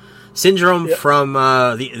 10. Syndrome from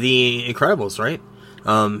the Incredibles, right?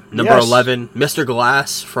 Number 11. Mr.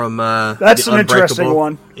 Glass from that's an interesting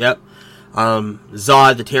one. Yep.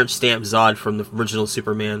 Zod, the Terrence Stamp Zod from the original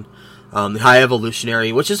Superman. The High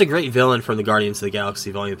Evolutionary, which is a great villain from the Guardians of the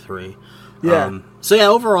Galaxy Volume 3. Yeah. So yeah,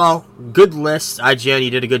 overall, good list. IGN, you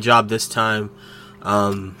did a good job this time.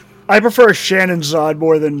 I prefer Shannon Zod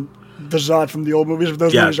more than the Zod from the old movies. But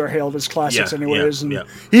those movies are hailed as classics, anyways. And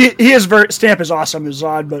he is Stamp is awesome as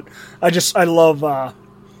Zod, but I love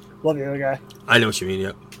Love the other guy. I know what you mean.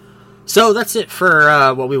 Yep. So that's it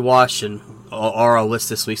for what we watched and our list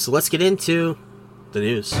this week. So let's get into the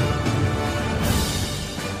news.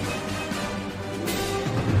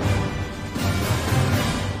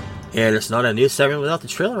 And it's not a news segment without the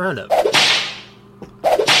trailer roundup.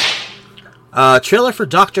 Trailer for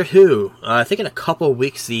Doctor Who. I think in a couple of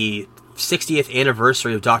weeks, the 60th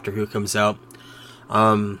anniversary of Doctor Who comes out.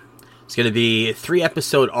 It's going to be a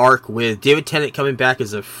 3-episode arc with David Tennant coming back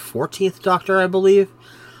as a 14th Doctor, I believe.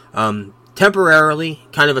 Temporarily,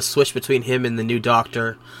 kind of a switch between him and the new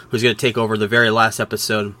Doctor, who's going to take over the very last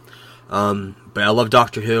episode. But I love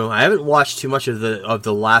Doctor Who. I haven't watched too much of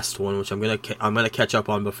the last one, which I'm gonna catch up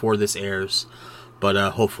on before this airs.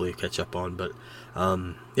 But hopefully catch up on. But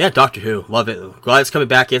yeah, Doctor Who, love it. Glad it's coming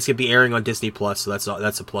back. It's gonna be airing on Disney Plus, so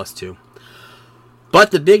that's a plus too.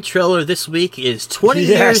 But the big trailer this week is 20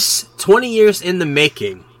 years in the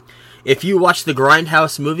making. If you watch the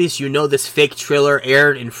Grindhouse movies, you know this fake trailer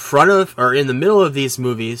aired in front of or in the middle of these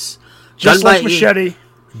movies. Just like Machete.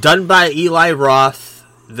 Done by Eli Roth.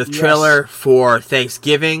 The trailer for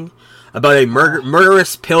Thanksgiving about a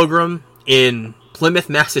murderous pilgrim in Plymouth,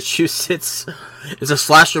 Massachusetts. It's a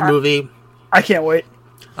slasher movie. I can't wait.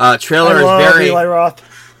 Trailer I love is very Eli Roth.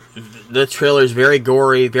 The trailer is very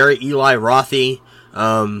gory, very Eli Rothy.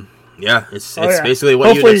 Yeah, it's basically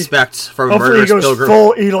what you'd expect from a murderous pilgrim.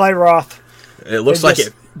 Hopefully he goes full Eli Roth. It looks like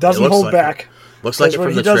it doesn't hold back. Looks like it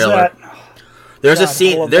from the trailer. There's a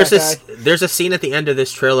scene at the end of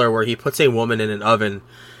this trailer where he puts a woman in an oven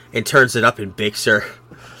and turns it up and bakes her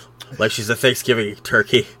like she's a Thanksgiving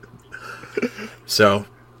turkey. So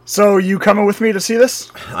you coming with me to see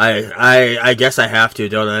this? I guess I have to,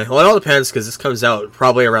 don't I? Well, it all depends because this comes out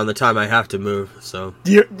probably around the time I have to move. So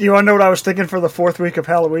do you want to know what I was thinking for the 4th week of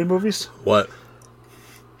Halloween movies? What?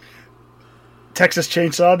 Texas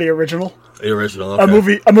Chainsaw, the original. The original,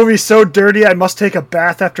 okay. A movie so dirty I must take a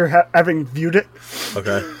bath after having viewed it.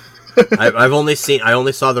 Okay. I only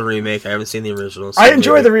saw the remake. I haven't seen the original. So I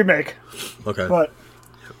enjoy the remake. Okay. But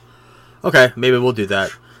okay, maybe we'll do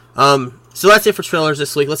that. So that's it for trailers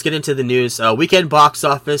this week. Let's get into the news. Weekend box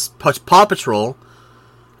office: Paw Patrol,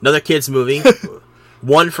 another kids movie,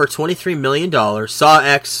 won for $23 million. Saw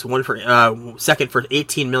X won for second for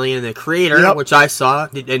 $18 million. The Creator, which I saw,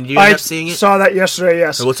 and you end up seeing it. Saw that yesterday.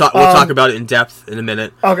 Yes. So we'll talk about it in depth in a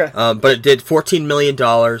minute. Okay. But it did $14 million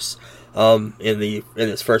in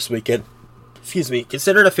its first weekend. Excuse me.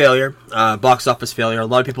 Considered a failure, box office failure. A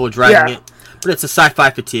lot of people were dragging it, but it's a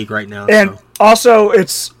sci-fi fatigue right now. And also,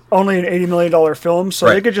 it's only an $80 million film, so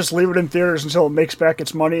they could just leave it in theaters until it makes back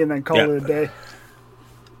its money and then call it a day.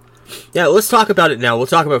 Yeah, let's talk about it now. We'll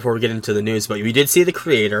talk about it before we get into the news, but we did see The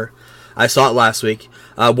Creator. I saw it last week.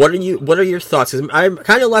 What are your thoughts? 'Cause I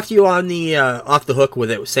kind of left you on the off the hook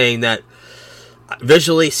with it, saying that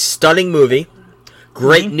visually stunning movie,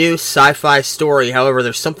 great new sci-fi story. However,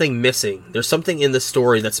 there's something missing. There's something in the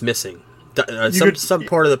story that's missing. Some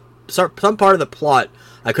part of the plot.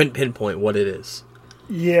 I couldn't pinpoint what it is.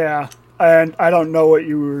 Yeah, and I don't know what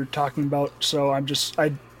you were talking about, so I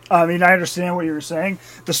mean, I understand what you were saying.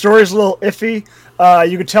 The story's a little iffy.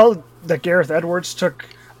 You could tell that Gareth Edwards took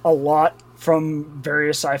a lot from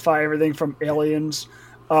various sci-fi, everything from Aliens,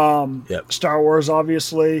 Star Wars,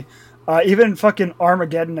 obviously, even fucking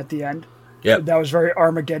Armageddon at the end. Yeah, that was very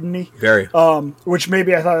Armageddon-y. Very. Which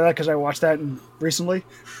maybe I thought of that because I watched that recently.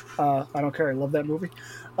 I don't care. I love that movie.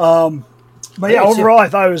 But yeah, overall, I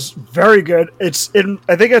thought it was very good. I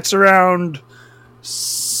think it's around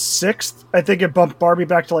 6th. I think it bumped Barbie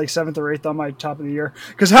back to like 7th or 8th on my top of the year.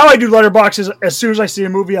 Because how I do Letterboxd is, as soon as I see a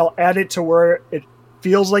movie, I'll add it to where it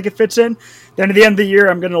feels like it fits in. Then at the end of the year,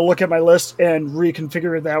 I'm going to look at my list and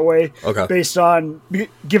reconfigure it that way. Okay. Based on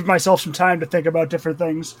give myself some time to think about different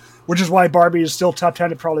things, which is why Barbie is still top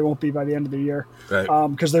 10. It probably won't be by the end of the year. Right.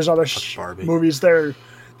 Because there's other movies they're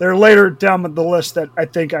later down the list that I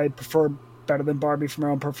think I prefer better than Barbie from my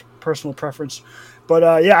own personal preference.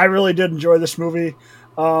 But yeah, I really did enjoy this movie.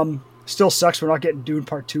 Still sucks we're not getting Dune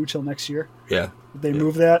Part 2 till next year. Yeah. They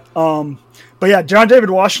move that. But yeah, John David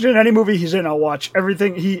Washington, any movie he's in, I'll watch.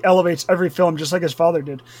 Everything, he elevates every film just like his father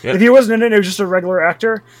did. Yeah. If he wasn't in it, it was just a regular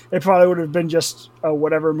actor, it probably would have been just a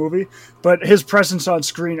whatever movie. But his presence on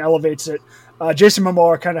screen elevates it. Jason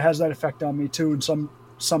Momoa kind of has that effect on me too, and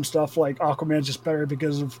some stuff like Aquaman's just better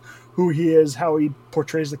because of who he is, how he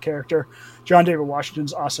portrays the character. John David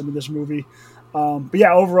Washington's awesome in this movie. But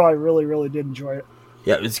yeah, overall, I really, really did enjoy it.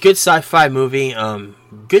 Yeah, it's a good sci-fi movie.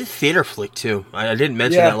 Good theater flick, too. I didn't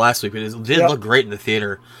mention that last week, but it did look great in the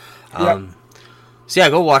theater. So yeah,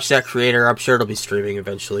 go watch that Creator. I'm sure it'll be streaming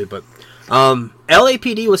eventually. But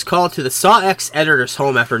LAPD was called to the Saw X editor's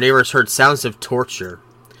home after neighbors heard sounds of torture.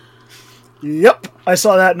 Yep, I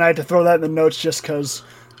saw that and I had to throw that in the notes just because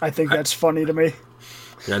I think that's funny to me.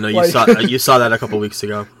 Yeah, I know Like- you saw that a couple weeks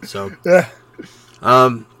ago. So, Yeah.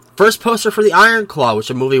 first poster for the Iron Claw, which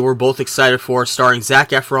is a movie we're both excited for, starring Zac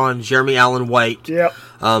Efron, Jeremy Allen White. Yep.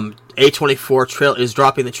 A24 is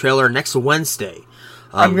dropping the trailer next Wednesday.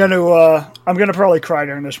 I'm gonna probably cry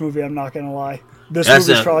during this movie. I'm not gonna lie. This That's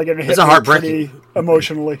movie's a- probably gonna hit it's a me heartbreaking- pretty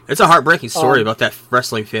emotionally. It's a heartbreaking story about that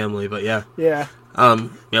wrestling family, but yeah. Yeah.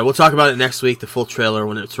 Yeah, we'll talk about it next week, the full trailer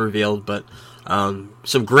when it's revealed. But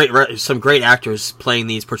some great actors portraying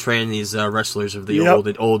these wrestlers of the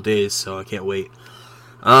Yep. old days. So I can't wait.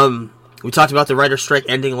 We talked about the writer's strike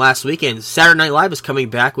ending last weekend. Saturday Night Live is coming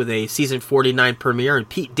back with a season 49 premiere, and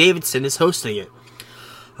Pete Davidson is hosting it.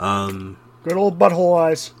 Good old butthole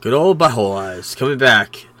eyes. Good old Butthole Eyes coming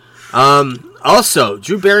back. Also,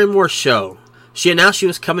 Drew Barrymore's show. She announced she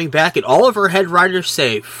was coming back, and all of her head writers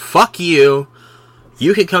say, "Fuck you.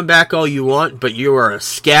 You can come back all you want, but you are a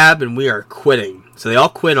scab, and we are quitting." So they all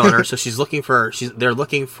quit on her. So they're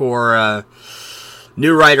looking for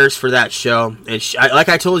new writers for that show. And like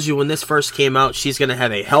I told you when this first came out, she's going to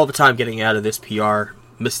have a hell of a time getting out of this PR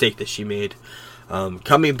mistake that she made.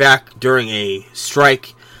 Coming back during a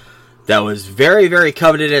strike that was very, very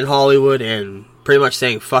coveted in Hollywood, and pretty much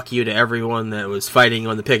saying fuck you to everyone that was fighting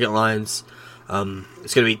on the picket lines.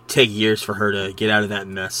 It's going to take years for her to get out of that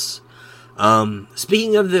mess.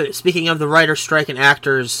 Speaking of the writer strike and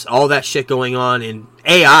actors, all that shit going on in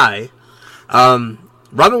AI, Robin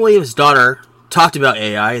Williams' daughter talked about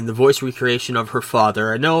AI and the voice recreation of her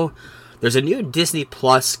father. I know there's a new Disney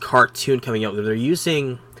Plus cartoon coming out where they're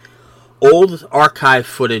using old archive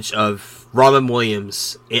footage of Robin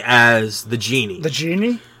Williams as the genie. The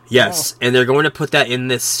genie? Yes, and they're going to put that in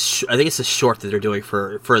this. I think it's a short that they're doing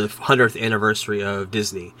for the 100th anniversary of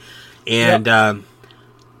Disney, and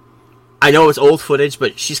I know it's old footage,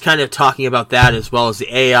 but she's kind of talking about that as well as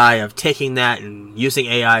the AI of taking that and using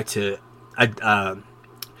AI to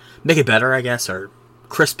make it better, I guess, or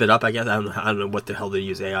crisp it up. I guess I don't know what the hell they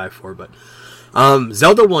use AI for, but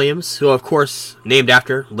Zelda Williams, who of course named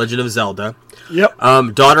after Legend of Zelda. Yep.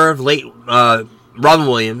 Daughter of late Robin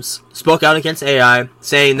Williams, spoke out against AI,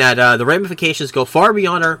 saying that the ramifications go far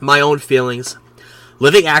beyond my own feelings.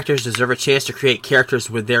 Living actors deserve a chance to create characters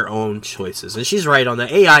with their own choices. And she's right on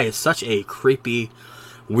that. AI is such a creepy,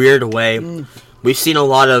 weird way. We've seen a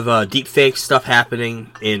lot of deepfake stuff happening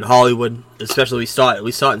in Hollywood, especially we saw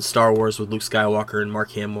it in Star Wars with Luke Skywalker and Mark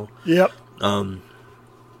Hamill. Yep. And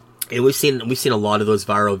we've seen a lot of those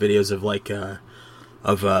viral videos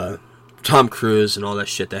of Tom Cruise and all that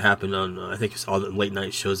shit that happened on I think it's all the late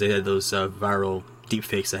night shows. They had those viral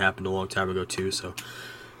deepfakes that happened a long time ago too. So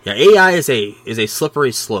yeah, AI is a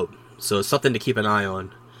slippery slope. So it's something to keep an eye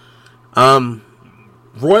on.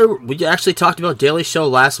 We actually talked about Daily Show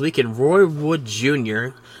last week, and Roy Wood Jr.,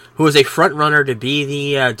 who was a front runner to be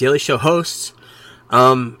the Daily Show host,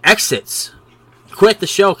 exits. Quit the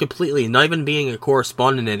show completely, not even being a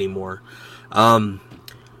correspondent anymore. And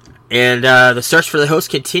the search for the host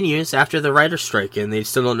continues after the writer's strike, and they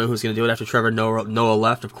still don't know who's going to do it after Trevor Noah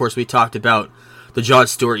left. Of course, we talked about the Jon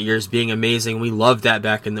Stewart years being amazing. We loved that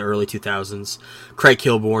back in the early 2000s. Craig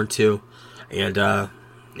Kilborn, too. And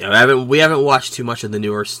we haven't watched too much of the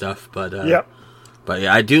newer stuff, but Yep. But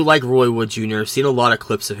yeah, I do like Roy Wood Jr. I've seen a lot of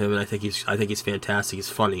clips of him, and I think he's fantastic. He's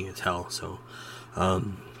funny as hell. So,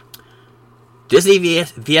 Disney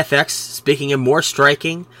VFX, speaking of more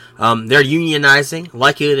striking, they're unionizing,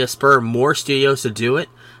 likely to spur more studios to do it,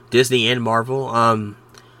 Disney and Marvel.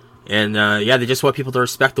 They just want people to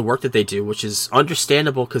respect the work that they do, which is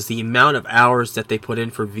understandable because the amount of hours that they put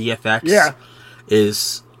in for VFX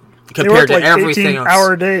is compared to everything else.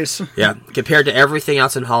 18-hour days. Yeah, compared to everything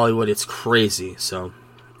else in Hollywood, it's crazy. So,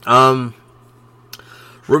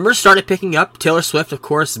 rumors started picking up. Taylor Swift, of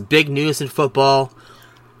course, big news in football.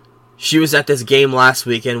 She was at this game last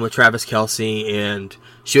weekend with Travis Kelce, and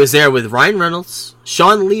she was there with Ryan Reynolds,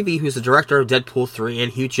 Sean Levy, who's the director of Deadpool 3,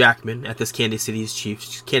 and Hugh Jackman at this Kansas City's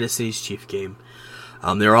Chiefs game.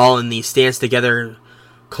 They're all in the stands together,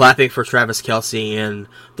 clapping for Travis Kelce, and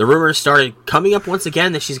the rumors started coming up once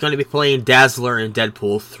again that she's going to be playing Dazzler in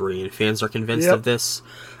Deadpool 3, and fans are convinced of this.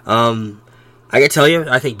 I can tell you,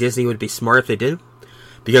 I think Disney would be smart if they did,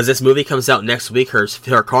 because this movie comes out next week, her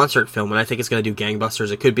concert film, and I think it's going to do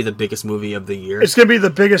gangbusters. It could be the biggest movie of the year. It's going to be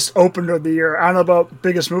the biggest opener of the year. I don't know about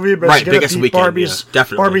biggest movie, but Right, it's going biggest to beat weekend, Barbie's, yeah,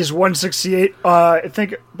 definitely. Barbie's 168. I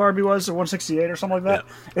think Barbie was 168 or something like that.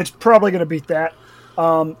 Yeah. It's probably going to beat that,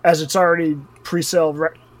 as it's already pre-sale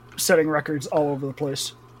setting records all over the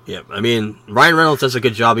place. Yeah, I mean, Ryan Reynolds does a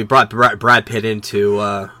good job. He brought Brad Pitt into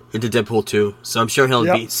Deadpool 2, so I'm sure he'll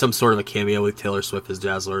be some sort of a cameo with Taylor Swift as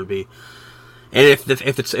Dazzler would be. And if the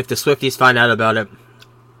Swifties find out about it,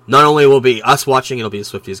 not only will be us watching, it'll be the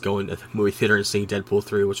Swifties going to the movie theater and seeing Deadpool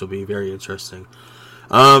 3, which will be very interesting.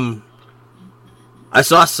 I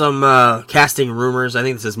saw some casting rumors. I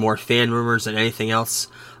think this is more fan rumors than anything else.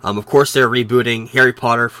 Of course, they're rebooting Harry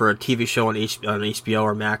Potter for a TV show on HBO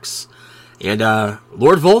or Max, and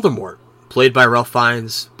Lord Voldemort, played by Ralph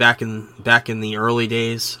Fiennes back in the early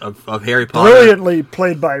days of Harry Potter. Brilliantly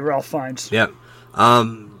played by Ralph Fiennes. Yep.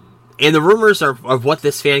 And the rumors of what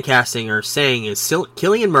this fan casting are saying is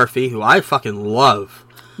Cillian Murphy, who I fucking love.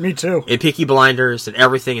 Me too. In Peaky Blinders and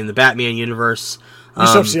everything in the Batman universe. You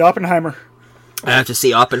still have to see Oppenheimer. I have to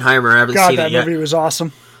see Oppenheimer. I haven't God, seen it that yet. movie was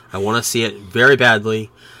awesome. I want to see it very badly.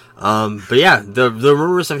 But yeah, the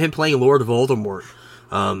rumors of him playing Lord Voldemort.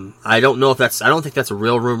 I don't think that's a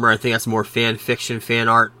real rumor. I think that's more fan fiction, fan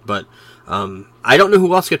art. But I don't know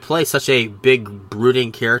who else could play such a big,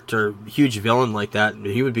 brooding character, huge villain like that.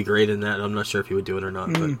 He would be great in that. I'm not sure if he would do it or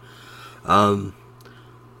not. But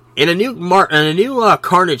in a new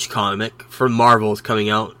Carnage comic from Marvel is coming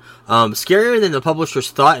out. Scarier than the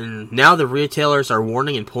publishers thought, and now the retailers are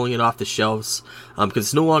warning and pulling it off the shelves because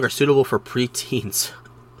it's no longer suitable for preteens.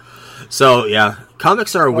 So yeah,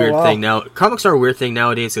 comics are a weird thing now. Comics are a weird thing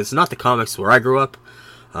nowadays. It's not the comics where I grew up.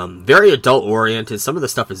 Very adult oriented. Some of the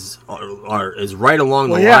stuff is right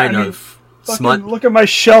along the line of smut. Look at my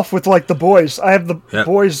shelf with like the boys. I have the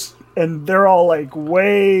boys, and they're all like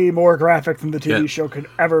way more graphic than the TV show could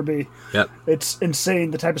ever be. Yep. It's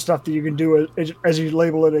insane the type of stuff that you can do as you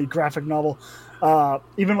label it a graphic novel.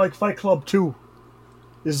 Even like Fight Club 2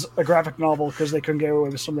 is a graphic novel because they couldn't get away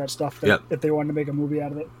with some of that stuff if they wanted to make a movie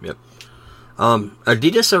out of it. Yep.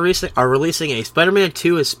 Adidas are releasing a Spider-Man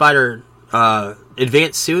 2 as Spider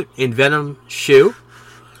advanced suit in Venom shoe.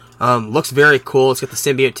 Looks very cool. It's got the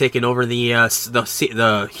symbiote taking over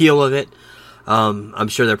the heel of it. I'm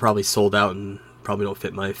sure they're probably sold out and probably don't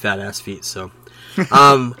fit my fat ass feet. So,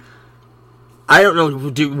 I don't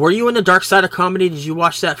know. Were you in the Dark Side of Comedy? Did you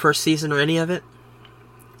watch that first season or any of it?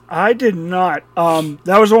 I did not.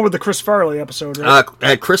 That was the one with the Chris Farley episode, right? I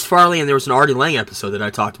had Chris Farley, and there was an Artie Lang episode that I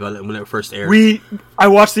talked about it when it first aired. I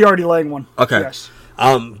watched the Artie Lang one. Okay. Yes.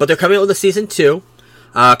 But they're coming out with a season 2.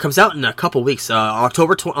 Comes out in a couple weeks,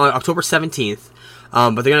 October 17th.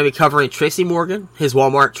 But they're going to be covering Tracy Morgan, his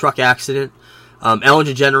Walmart truck accident, Ellen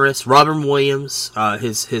DeGeneres, Robin Williams,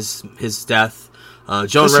 his death, Joan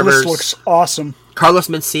This Rivers, list looks awesome. Carlos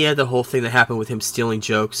Mencia, the whole thing that happened with him stealing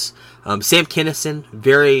jokes, Sam Kinison,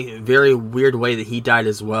 very, very weird way that he died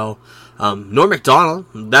as well. Norm Macdonald,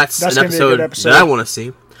 that's an episode that I want to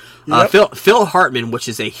see. Yep. Phil Hartman, which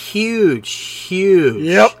is a huge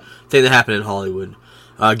thing that happened in Hollywood.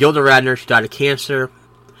 Gilda Radner, she died of cancer.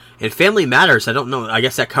 And Family Matters, I don't know. I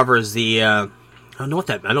guess that covers the. I don't know what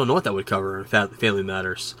that would cover. Family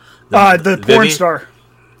Matters. The porn star.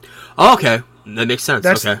 Oh, okay, that makes sense.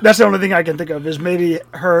 That's the only thing I can think of is maybe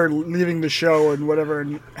her leaving the show and whatever,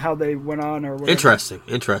 and how they went on or whatever.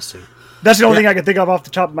 Interesting. That's the only thing I can think of off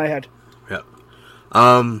the top of my head. Yeah.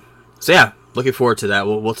 So yeah, looking forward to that.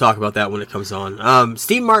 We'll talk about that when it comes on.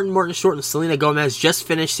 Steve Martin, Morton Short, and Selena Gomez just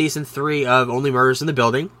finished season 3 of Only Murders in the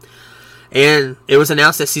Building, and it was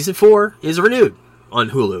announced that season 4 is renewed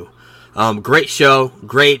on Hulu. Great show,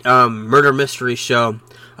 great murder mystery show.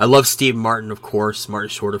 I love Steve Martin, of course. Martin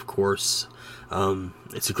Short, of course.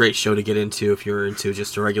 It's a great show to get into if you're into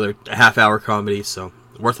just a regular half-hour comedy, so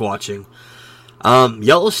worth watching.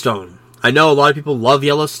 Yellowstone. I know a lot of people love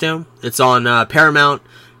Yellowstone. It's on Paramount,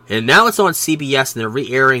 and now it's on CBS, and they're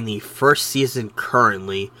re-airing the first season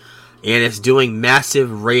currently, and it's doing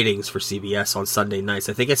massive ratings for CBS on Sunday nights.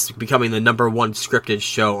 I think it's becoming the #1 scripted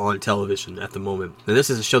show on television at the moment. And this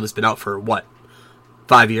is a show that's been out for,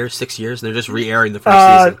 5 years, 6 years, and they're just re-airing the first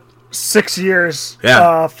season. 6 years.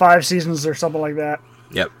 Yeah. 5 seasons or something like that.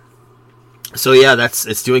 Yep. So yeah,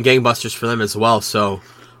 it's doing gangbusters for them as well. So,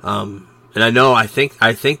 and I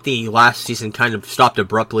think the last season kind of stopped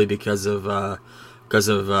abruptly because of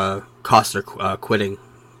Costner quitting.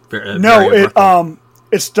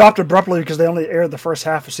 It stopped abruptly because they only aired the first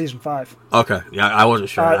half of season 5. Okay, yeah, I wasn't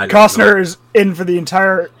sure. Costner is in for the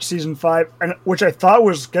entire season 5, which I thought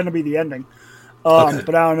was going to be the ending.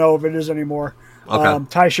 But I don't know if it is anymore. Okay.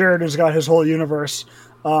 Ty Sheridan's got his whole universe,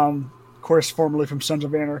 of course, formerly from Sons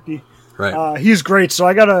of Anarchy. Right. He's great, so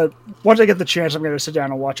once I get the chance, I'm gonna sit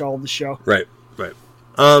down and watch all of the show. Right.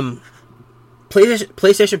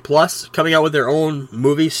 PlayStation Plus coming out with their own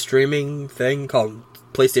movie streaming thing called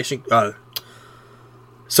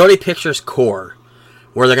Sony Pictures Core,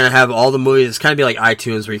 where they're gonna have all the movies. It's kind of be like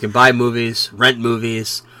iTunes, where you can buy movies, rent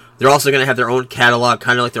movies. They're also gonna have their own catalog,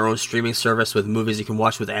 kind of like their own streaming service with movies you can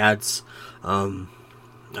watch with ads. I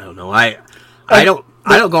don't know. I I don't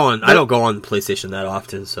go on PlayStation that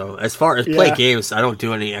often. So as far as play Yeah. games, I don't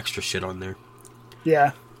do any extra shit on there.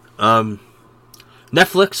 Yeah.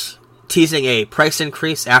 Netflix teasing a price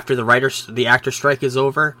increase after the actor strike is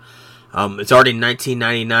over. It's already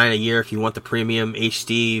 $19.99 a year if you want the premium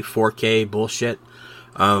HD 4K bullshit.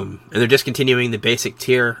 And they're discontinuing the basic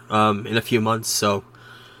tier in a few months. So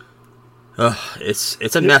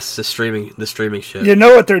it's a mess. The streaming shit. You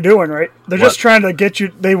know what they're doing, right? They're What? just trying to get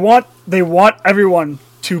you. They want everyone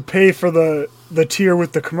to pay for the tier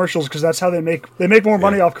with the commercials because that's how they make more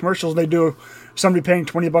money off commercials than they do somebody paying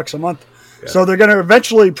 $20 a month. Yeah. So they're going to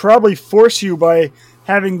eventually probably force you by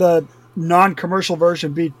having the non-commercial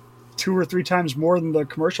version be 2 or 3 times more than the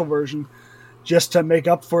commercial version, just to make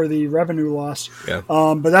up for the revenue loss. Yeah.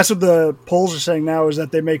 But that's what the polls are saying now, is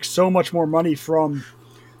that they make so much more money from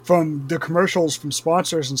the commercials, from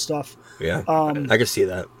sponsors and stuff. Yeah. I can see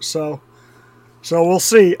that. So we'll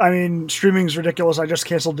see. I mean, streaming's ridiculous. I just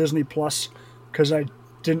canceled Disney Plus because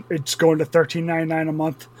it's going to $13.99 a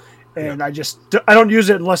month, and I don't use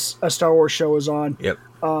it unless a Star Wars show is on. Yep.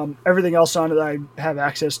 Everything else on it I have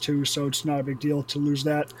access to, so it's not a big deal to lose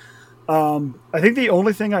that. I think the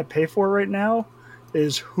only thing I pay for right now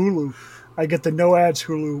is Hulu. I get the no ads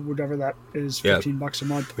Hulu, whatever that is, $15 a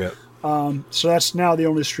month. Yep. So that's now the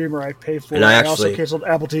only streamer I pay for. And I also canceled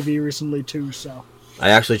Apple TV recently too. So I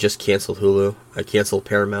actually just canceled Hulu. I canceled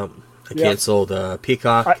Paramount. I canceled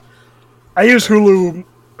Peacock. I use Hulu and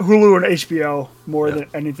HBO more than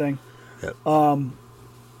anything. Yep.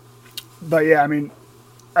 But yeah, I mean,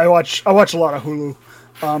 I watch a lot of Hulu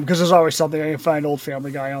because there's always something I can find. Old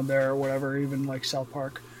Family Guy on there or whatever, even like South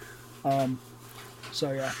Park.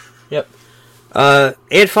 So yeah. Yep.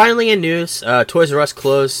 And finally in news, Toys R Us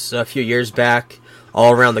closed a few years back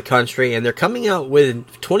all around the country, and they're coming out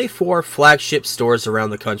with 24 flagship stores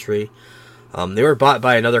around the country. They were bought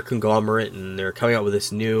by another conglomerate, and they're coming out with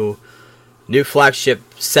this new flagship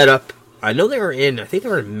setup. I know I think they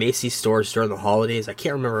were in Macy's stores during the holidays. I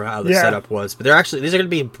can't remember how the setup was, but these are going to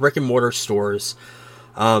be brick and mortar stores.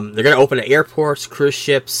 They're going to open at airports, cruise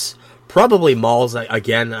ships, probably malls.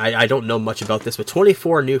 Again, I don't know much about this, but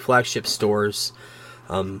 24 new flagship stores.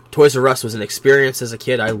 Toys R Us was an experience as a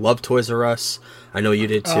kid. I loved Toys R Us. I know you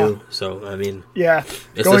did too. So, I mean... Yeah.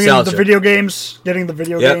 It's going into nostalgia. the video games, getting the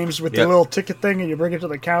video Yep. games with Yep. the little ticket thing and you bring it to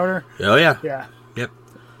the counter. Oh, yeah. Yeah. Yep.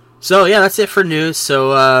 So, yeah, that's it for news.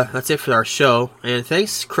 So, that's it for our show. And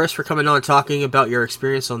thanks, Chris, for coming on and talking about your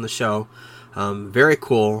experience on the show. Very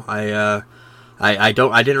cool. I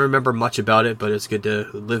didn't remember much about it, but it's good to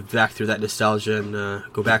live back through that nostalgia and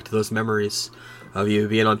go back to those memories of you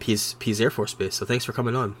being on Pease Air Force Base. So thanks for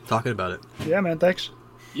coming on, talking about it. Yeah, man. Thanks.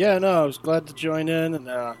 Yeah, no, I was glad to join in,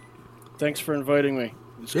 and thanks for inviting me.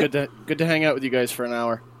 It's good to hang out with you guys for an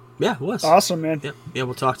hour. Yeah, it was. Awesome, man. Yeah,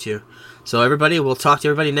 we'll talk to you. So everybody, we'll talk to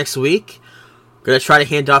everybody next week. Gonna try to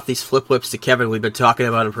hand off these flip whips to Kevin. We've been talking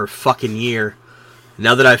about him for a fucking year.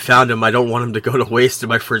 Now that I've found him, I don't want him to go to waste in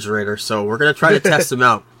my refrigerator. So we're gonna try to test him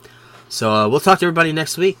out. So we'll talk to everybody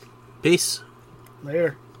next week. Peace.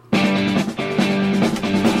 Later.